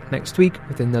 We'll be back next week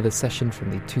with another session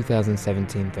from the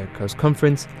 2017 Third Coast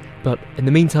Conference, but in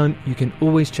the meantime, you can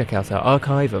always check out our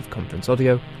archive of conference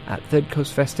audio at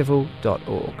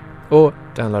thirdcoastfestival.org or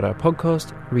download our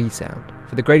podcast, ReSound,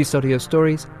 for the greatest audio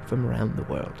stories from around the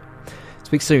world.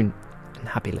 Speak soon, and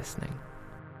happy listening.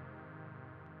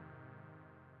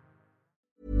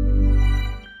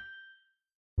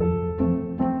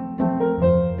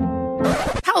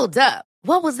 Hold up.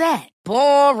 What was that?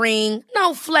 Boring.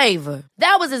 No flavor.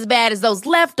 That was as bad as those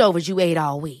leftovers you ate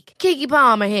all week. Keke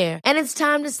Palmer here, and it's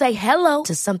time to say hello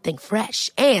to something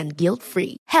fresh and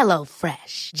guilt-free.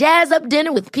 HelloFresh. Jazz up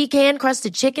dinner with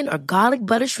pecan-crusted chicken or garlic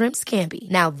butter shrimp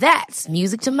scampi. Now that's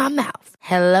music to my mouth.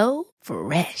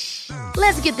 HelloFresh.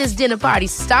 Let's get this dinner party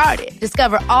started.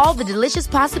 Discover all the delicious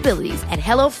possibilities at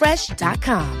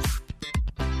HelloFresh.com.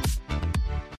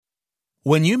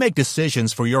 When you make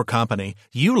decisions for your company,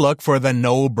 you look for the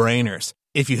no-brainers.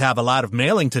 If you have a lot of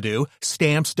mailing to do,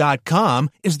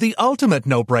 Stamps.com is the ultimate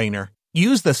no-brainer.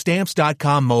 Use the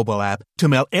Stamps.com mobile app to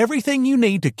mail everything you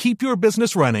need to keep your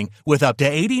business running with up to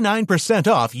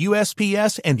 89% off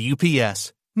USPS and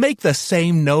UPS. Make the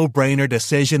same no-brainer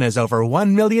decision as over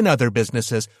 1 million other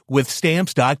businesses with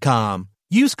Stamps.com.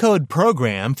 Use code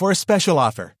PROGRAM for a special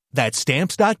offer. That's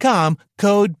Stamps.com,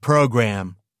 code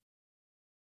PROGRAM.